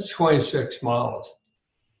that's 26 miles.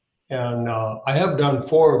 And I have done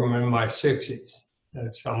 4 of them in my 60s.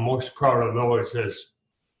 I'm most proud of those as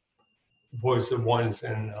opposed to ones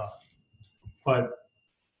but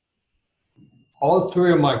all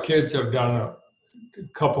 3 of my kids have done a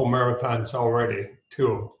couple marathons already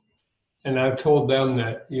too. And I've told them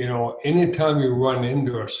that, anytime you run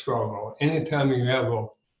into a struggle, anytime you have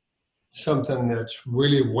something that's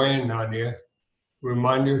really weighing on you,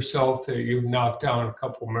 remind yourself that you've knocked down a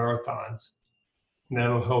couple marathons, and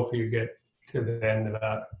that'll help you get to the end of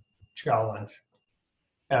that challenge.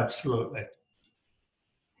 Absolutely.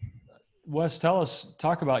 Wes,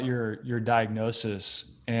 talk about your diagnosis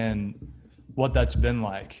and what that's been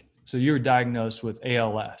like. So you were diagnosed with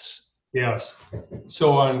ALS. Yes.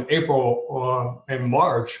 So on in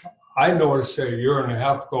March, I noticed a year and a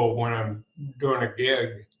half ago when I'm doing a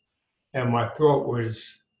gig, and my throat was,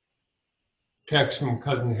 text from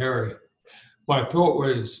Cousin Harry, my throat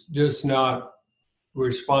was just not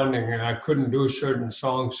responding, and I couldn't do certain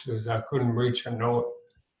songs because I couldn't reach a note.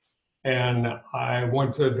 And I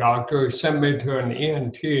went to the doctor. He sent me to an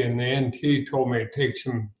ENT, and the ENT told me to take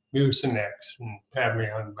some Mucinex and pat me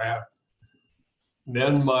on the back.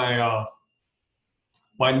 Then my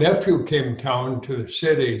nephew came down to the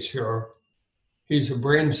cities here. He's a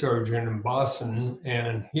brain surgeon in Boston,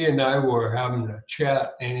 and he and I were having a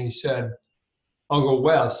chat, and he said, "Uncle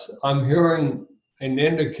Wes, I'm hearing an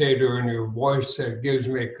indicator in your voice that gives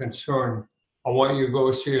me concern. I want you to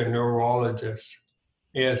go see a neurologist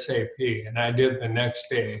ASAP." And I did the next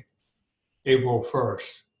day, April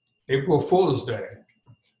 1st, April Fool's Day,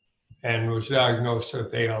 and was diagnosed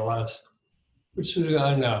with ALS, which is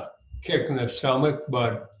kind of kick in the stomach,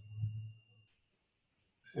 but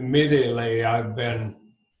immediately I've been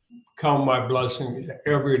counting my blessings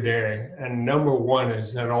every day. And number one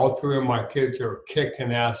is that all 3 of my kids are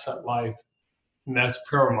kicking ass at life, and that's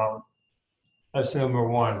paramount. That's number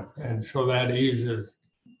one. And so that eases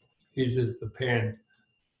the pain.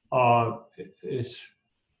 I've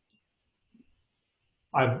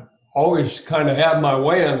always kind of had my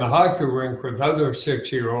way on the hockey rink with other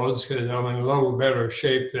 6-year-olds because I'm in a little better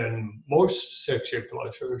shape than most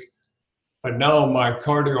 60-plussers. But now my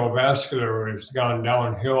cardiovascular has gone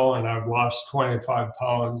downhill and I've lost 25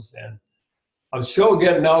 pounds. And I'm still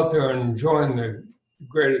getting out there and enjoying the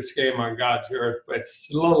greatest game on God's earth. But it's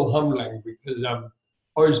a little humbling because I've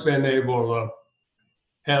always been able to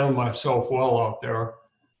handle myself well out there.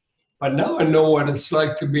 But now I know what it's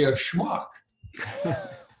like to be a schmuck.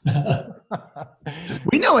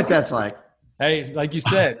 We know what that's like. Hey, like you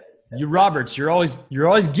said, you Roberts, you're always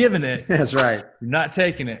giving it. That's right. You're not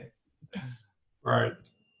taking it. Right.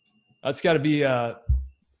 That's got to be an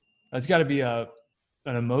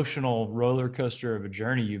emotional roller coaster of a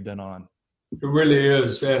journey you've been on. It really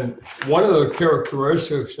is. And one of the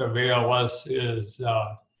characteristics of ALS is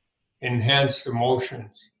enhanced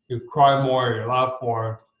emotions. You cry more, you laugh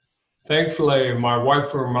more. Thankfully, my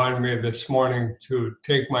wife reminded me this morning to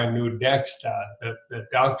take my new Dexta that the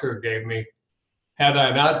doctor gave me. Had I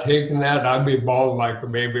not taken that, I'd be bald like a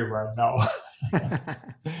baby right now.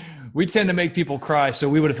 We tend to make people cry, so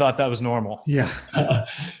we would have thought that was normal. Yeah.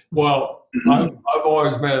 Well, I've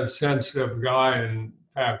always been a sensitive guy. In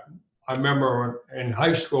fact, I remember in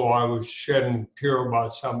high school, I was shedding a tear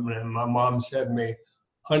about something, and my mom said to me,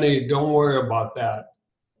 "Honey, don't worry about that.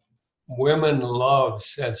 Women love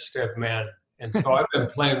sensitive men." And so I've been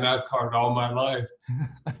playing that card all my life.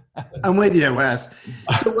 I'm with you, Wes.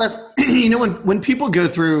 So, Wes, you know, when people go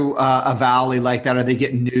through a valley like that, or they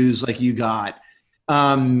get news like you got,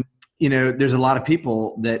 you know, there's a lot of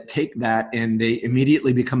people that take that and they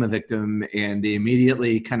immediately become a victim, and they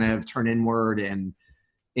immediately kind of turn inward, and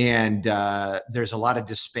there's a lot of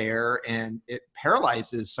despair, and it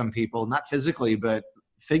paralyzes some people, not physically, but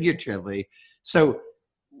figuratively. So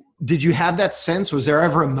did you have that sense? Was there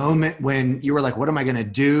ever a moment when you were like, what am I going to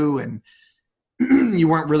do? And you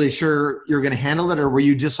weren't really sure you were going to handle it? Or were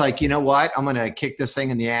you just like, you know what, I'm going to kick this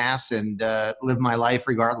thing in the ass and live my life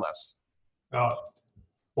regardless?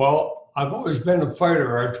 Well, I've always been a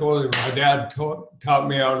fighter. I told you, my dad taught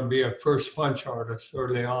me how to be a first punch artist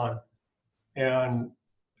early on. And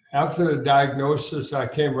after the diagnosis, I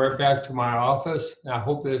came right back to my office. I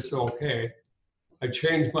hope this is okay. I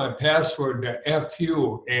changed my password to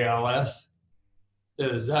FU ALS,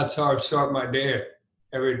 because that's how I start my day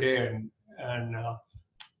every day. And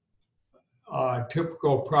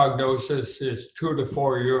typical prognosis is 2 to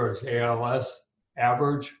 4 years ALS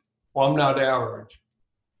average. Well, I'm not average.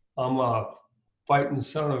 I'm a fighting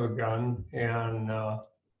son of a gun, and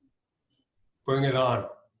bring it on.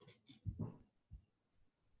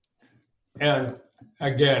 And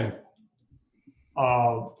again,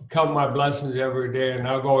 count my blessings every day, and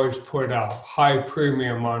I've always put a high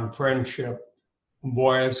premium on friendship.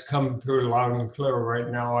 Boy, it's come through loud and clear right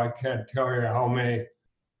now. I can't tell you how many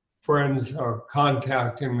friends are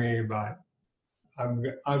contacting me, but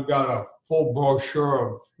I've got a full brochure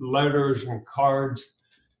of letters and cards.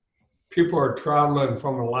 People are traveling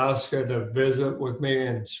from Alaska to visit with me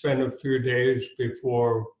and spend a few days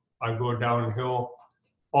before I go downhill.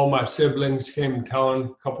 All my siblings came to town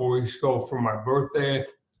a couple of weeks ago for my birthday.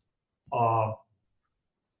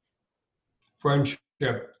 Friendship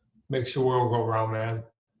makes the world go round, man.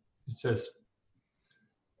 It's just,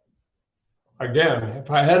 again, if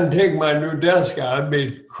I hadn't taken my new desk out, I'd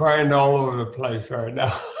be crying all over the place right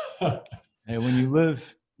now. Hey, when you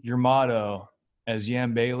live your motto as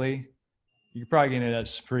Yam Bailey, you're probably going to have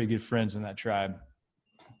some pretty good friends in that tribe.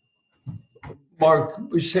 Mark,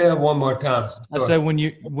 we say it one more time. I said when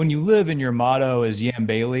you live in your motto as Yam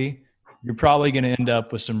Bailey, you're probably going to end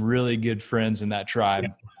up with some really good friends in that tribe.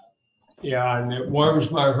 Yeah, and it warms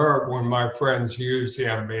my heart when my friends use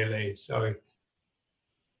Yam Bailey. So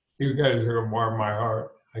you guys are going to warm my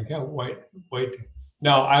heart. I can't wait.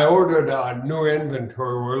 Now, I ordered a new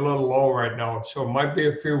inventory. We're a little low right now, so it might be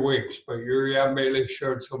a few weeks, but your Yam Bailey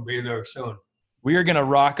shirts will be there soon. We are going to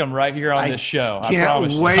rock them right here on this show. I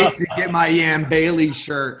can't wait to get my Yam Bailey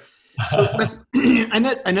shirt. So I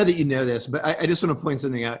know that you know this, but I just want to point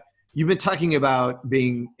something out. You've been talking about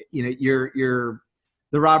being, you know,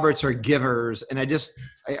 the Roberts are givers. And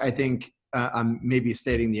I think I'm maybe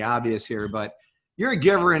stating the obvious here, but you're a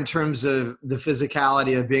giver in terms of the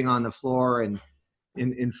physicality of being on the floor and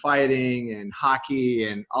in fighting and hockey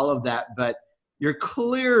and all of that. But you're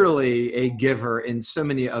clearly a giver in so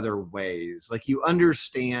many other ways. Like, you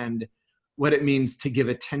understand what it means to give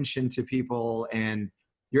attention to people, and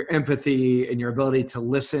your empathy and your ability to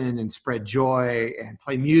listen and spread joy and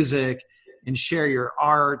play music and share your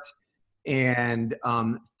art and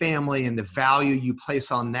family and the value you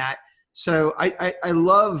place on that. So I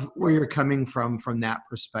love where you're coming from that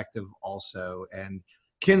perspective also. And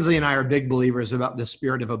Kinsley and I are big believers about the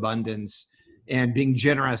spirit of abundance and being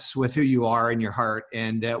generous with who you are in your heart.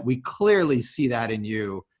 And we clearly see that in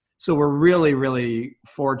you. So we're really, really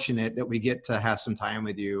fortunate that we get to have some time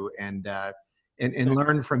with you and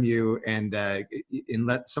learn from you and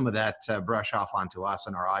let some of that brush off onto us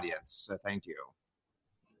and our audience. So thank you.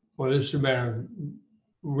 Well, this has been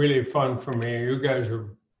really fun for me. You guys are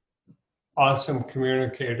awesome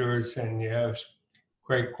communicators and you have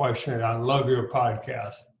great questions. I love your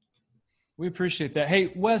podcast. We appreciate that.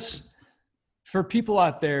 Hey, Wes, for people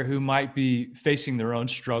out there who might be facing their own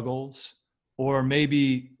struggles, or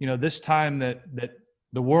maybe, this time that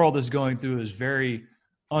the world is going through is very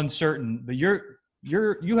uncertain, but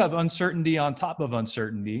you have uncertainty on top of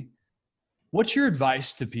uncertainty. What's your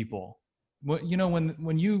advice to people?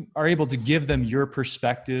 When you are able to give them your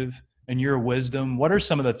perspective and your wisdom, what are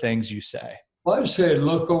some of the things you say? Well, I say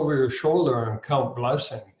look over your shoulder and count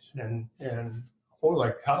blessings, and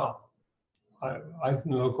holy cow, I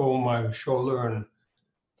can look over my shoulder, and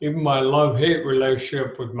even my love-hate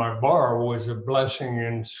relationship with my bar was a blessing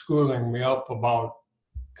in schooling me up about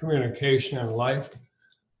communication in life.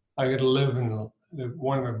 I get to live in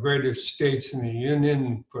one of the greatest states in the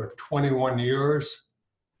Union for 21 years.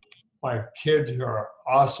 My kids are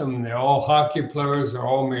awesome. They're all hockey players, they're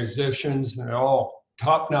all musicians, and they're all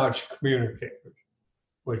top-notch communicators,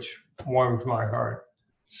 which warms my heart.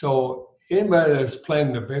 So anybody that's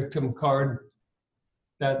playing the victim card,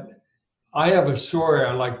 that I have a story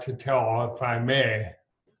I like to tell, if I may.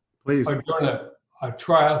 Please. I was doing a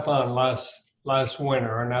triathlon last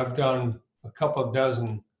winter, and I've done a couple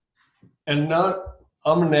dozen. And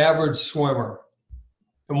I'm an average swimmer.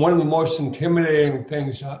 And one of the most intimidating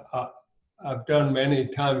things I've done many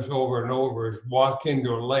times over and over is walk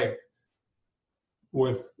into a lake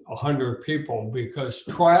with 100 people, because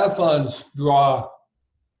triathlons draw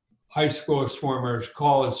high school swimmers,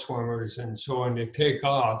 college swimmers, and so when they take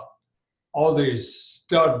off, all these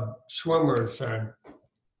stud swimmers and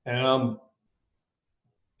I'm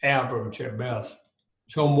average at best.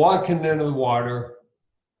 So I'm walking into the water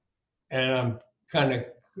and I'm kind of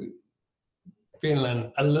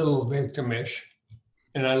feeling a little victimish.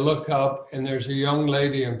 And I look up and there's a young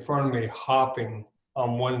lady in front of me hopping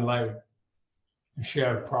on one leg. And she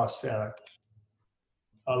had a prosthetic.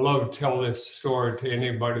 I love to tell this story to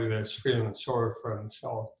anybody that's feeling sorry for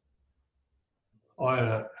themselves.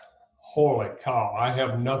 Holy cow, I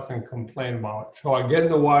have nothing to complain about. So I get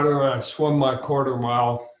in the water and I swim my quarter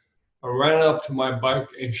mile. I ran up to my bike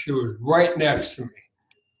and she was right next to me.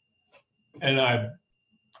 And I, of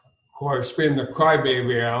course, being the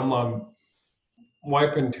crybaby, I'm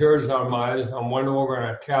wiping tears out of my eyes. I went over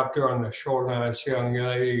and I tapped her on the shoulder and I said, young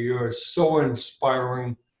lady, you're so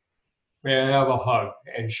inspiring. May I have a hug?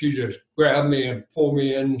 And she just grabbed me and pulled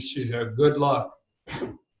me in. She said, good luck.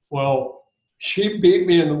 Well, she beat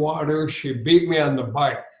me in the water. She beat me on the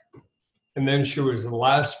bike. And then she was the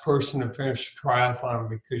last person to finish the triathlon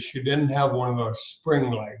because she didn't have one of those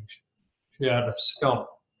spring legs. She had a stump.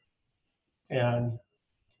 And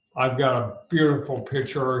I've got a beautiful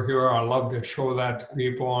picture here. I love to show that to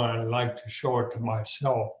people, and I like to show it to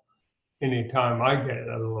myself anytime I get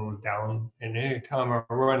a little down and anytime I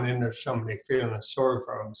run into somebody feeling sorry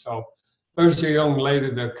for themselves. There's a young lady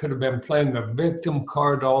that could have been playing the victim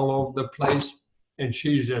card all over the place, and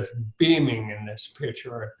she's just beaming in this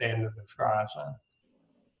picture at the end of the triathlon.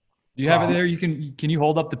 Do you have it there? Can you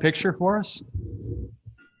hold up the picture for us?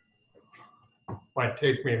 Might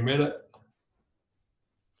take me a minute.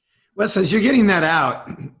 Wes, as you're getting that out,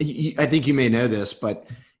 I think you may know this, but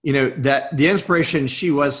that the inspiration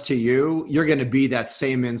she was to you, you're going to be that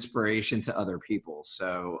same inspiration to other people.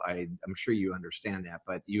 So I'm sure you understand that,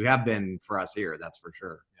 but you have been for us here. That's for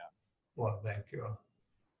sure. Yeah. Well, thank you.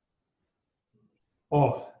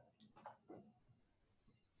 Oh.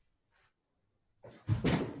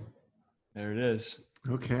 There it is.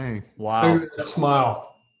 Okay. Wow. Look at that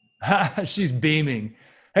smile. She's beaming.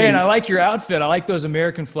 Hey, and I like your outfit. I like those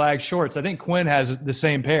American flag shorts. I think Quinn has the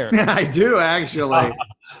same pair. I do, actually.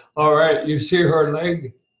 All right. You see her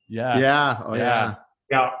leg? Yeah. Yeah. Oh, yeah.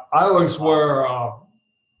 Yeah. I always wear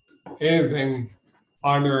anything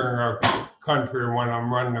honoring our country when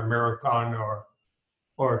I'm running a marathon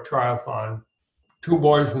or a triathlon. 2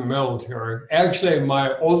 boys in the military. Actually,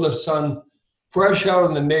 my oldest son, fresh out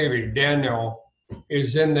of the Navy, Daniel,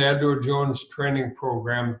 is in the Edward Jones training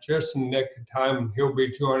program just in the nick of time. He'll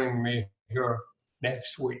be joining me here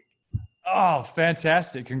next week. Oh,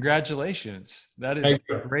 fantastic. Congratulations. That is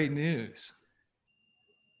great news.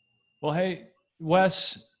 Well, hey,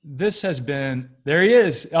 Wes, this has been, there he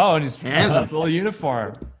is. Oh, and he's full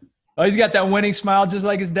uniform. Oh, he's got that winning smile just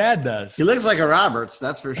like his dad does. He looks like a Roberts,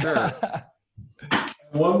 that's for sure.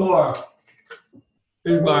 One more.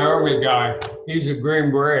 Here's my Army guy. He's a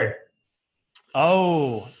Green Beret.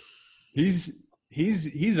 Oh, he's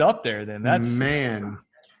up there then. That's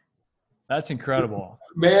incredible.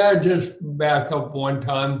 May I just back up one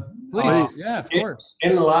time? Please. Yeah, of course.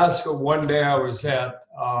 In Alaska, one day I was at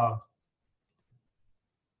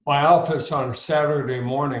my office on a Saturday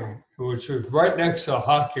morning, which was right next to a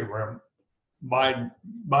hockey room by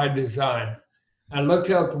design. I looked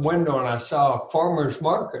out the window and I saw a farmer's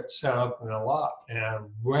market set up in the lot, and I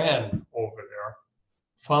ran over there,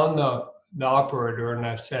 found the operator, and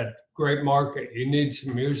I said, "Great market, you need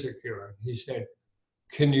some music here." And he said,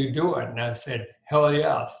 "Can you do it?" And I said, "Hell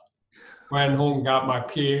yes." Ran home, got my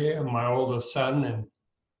PA and my oldest son, and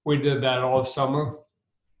we did that all summer.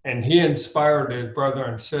 And he inspired his brother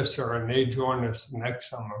and sister, and they joined us next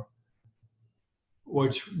summer,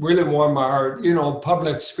 which really warmed my heart. You know,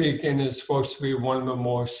 public speaking is supposed to be one of the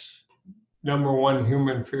most number one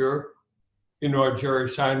human fear. You know what Jerry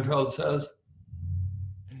Seinfeld says?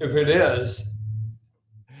 If it is,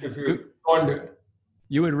 if you're going to...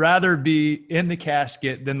 You would rather be in the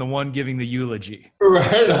casket than the one giving the eulogy.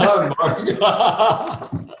 Right on, Mark.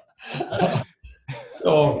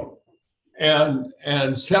 So,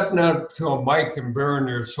 and stepping up to a mic and bearing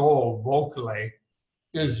your soul vocally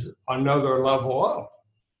is another level up.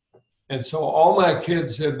 And so all my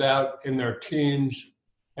kids did that in their teens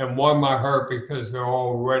and won my heart because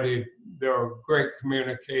they're great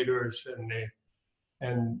communicators,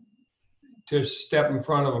 and just step in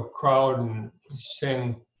front of a crowd and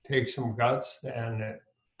sing, take some guts, and it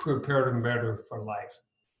prepared them better for life.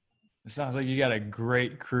 It sounds like you got a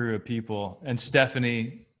great crew of people. And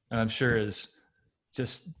Stephanie, I'm sure, is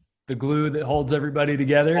just the glue that holds everybody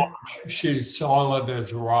together. Oh, she's solid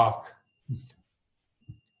as a rock.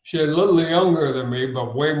 She's a little younger than me,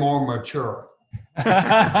 but way more mature.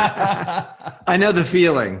 I know the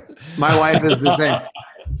feeling. My wife is the same.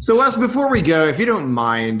 So Wes, before we go, if you don't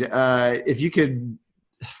mind, if you could,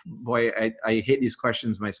 boy, I hate these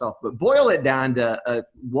questions myself, but boil it down to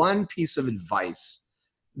one piece of advice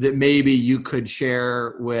that maybe you could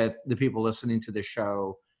share with the people listening to the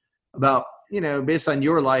show about, you know, based on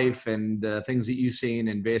your life and the things that you've seen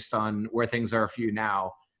and based on where things are for you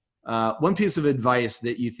now, one piece of advice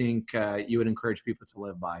that you think you would encourage people to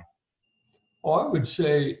live by. Oh, I would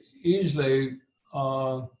say easily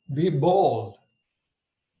be bold.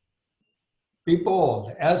 Be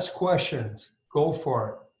bold. Ask questions. Go for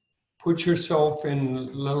it. Put yourself in a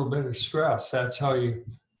little bit of stress. That's how you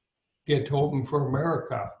get to Open for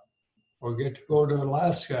America, or get to go to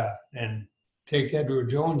Alaska and take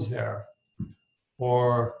Edward Jones there,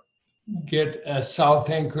 or get a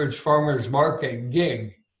South Anchorage Farmers Market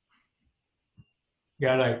gig. You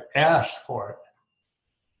gotta ask for it.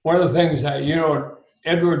 One of the things that, you know,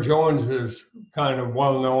 Edward Jones is kind of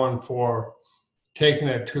well known for taking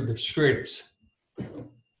it to the streets.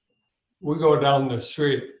 We go down the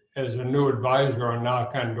street as a new advisor and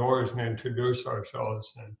knock on doors and introduce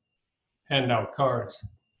ourselves and hand out cards.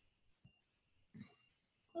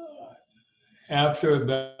 After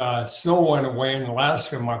the snow went away in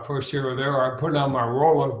Alaska, my first year there, I put on my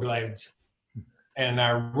rollerblades and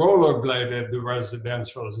I rollerbladed the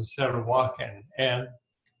residentials instead of walking. And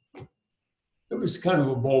it was kind of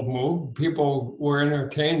a bold move. People were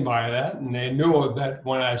entertained by that, and they knew that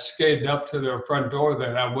when I skated up to their front door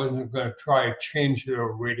that I wasn't going to try to change their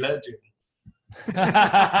religion.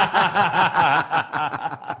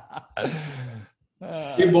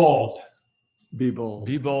 Be bold. Be bold.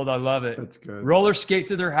 Be bold. I love it. That's good. Roller skate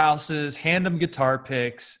to their houses, hand them guitar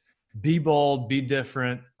picks, be bold, be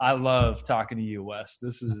different. I love talking to you, Wes.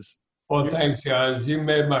 This is... Well, thanks, guys. You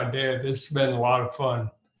made my day. This has been a lot of fun.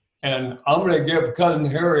 And I'm going to give Cousin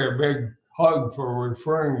Harry a big hug for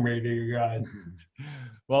referring me to you guys.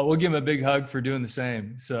 Well, we'll give him a big hug for doing the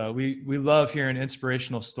same. So we love hearing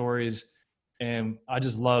inspirational stories. And I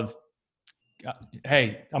just love,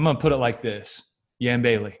 hey, I'm going to put it like this. Yan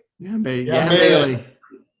Bailey. Yan Bailey.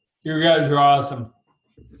 You guys are awesome.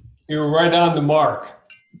 You were right on the mark.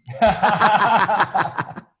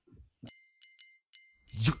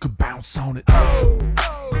 You could bounce on it.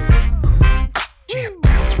 Yeah,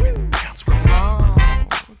 bounce with it, bounce with it.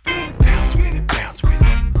 Bounce with it, bounce with it.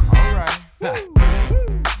 All right.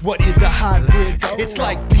 What is a hybrid? It's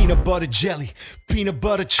like peanut butter jelly, peanut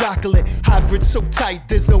butter chocolate. Hybrid so tight,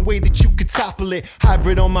 there's no way that you could topple it.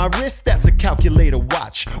 Hybrid on my wrist, that's a calculator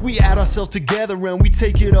watch. We add ourselves together and we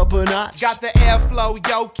take it up a notch. Got the airflow,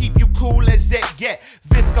 yo, keep you cool as it get.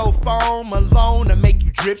 Visco foam alone to make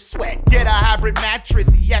you drip sweat. Get a hybrid mattress,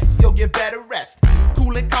 yes, you'll get better rest.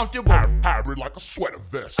 Cool and comfortable, hybrid like a sweater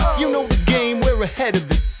vest. You know the game, we're ahead of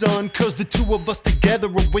it, son. Cause the two of us together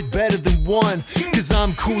are way better than one. Cause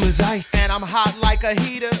I'm cool as ice, and I'm hot like a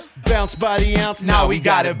heater. Bounce by the ounce, now we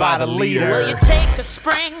got it by the liter. Well, you take a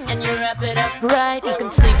spring and you wrap it up right. You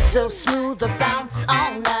can sleep so smooth or bounce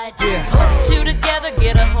all night. Put two together,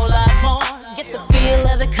 get a whole lot more. Get the feel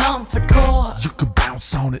of the comfort core. You can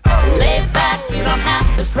bounce on it. Lay back, you don't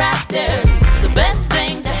have to practice. The best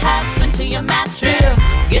thing to happen to your mattress.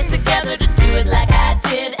 Get together to do it like I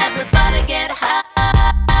did. Everybody get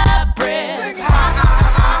hybrid.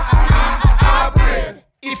 Hybrid.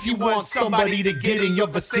 If you want somebody to get in your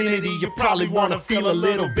vicinity, you probably want to feel a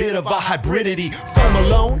little bit of a hybridity. Foam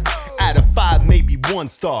alone, out of 5, maybe 1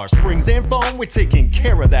 star. Springs and foam, we're taking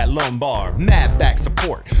care of that lumbar. Mad back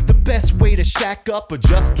support, the best way to shack up or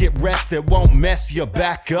just get rest that won't mess your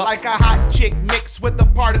back up. Like a hot chick mixed with a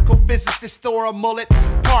particle physicist or a mullet.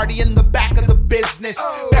 Party in the back of the business.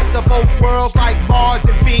 Best of both worlds like Mars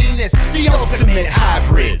and Venus. The ultimate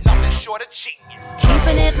hybrid, nothing short of genius.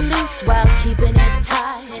 Keeping it loose while keeping it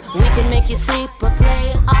tight. We can make you sleep or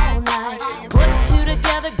play all night. Put two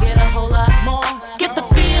together, get a whole lot more. Get the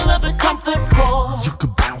feel of a comfort core. You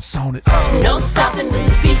can bounce on it. No stopping when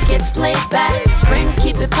the beat gets played back. Springs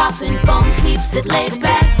keep it popping, foam keeps it laid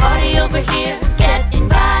back. Party over here, get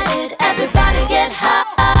invited. Everybody get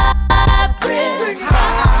hybrid.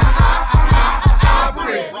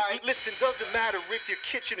 Hybrid. Listen, doesn't matter if your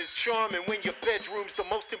kitchen is charming when your bedroom's the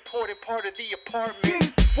most important part of the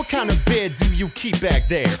apartment. What kind of bed do you keep back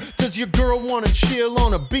there? Does your girl wanna chill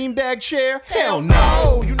on a beanbag chair? Hell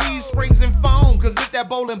no! You need springs and foam, cause if that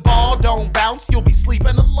bowling ball don't bounce, you'll be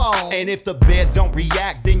sleeping alone. And if the bed don't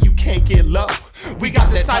react, then you can't get low. We got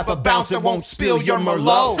that type of bounce that won't spill your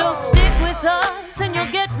Merlot. So stick with us and you'll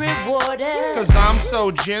get rewarded. Cause I'm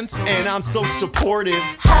so gentle and I'm so supportive.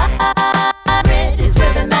 Hybrid is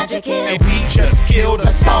where the magic is. And we just killed a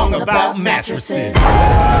song about mattresses.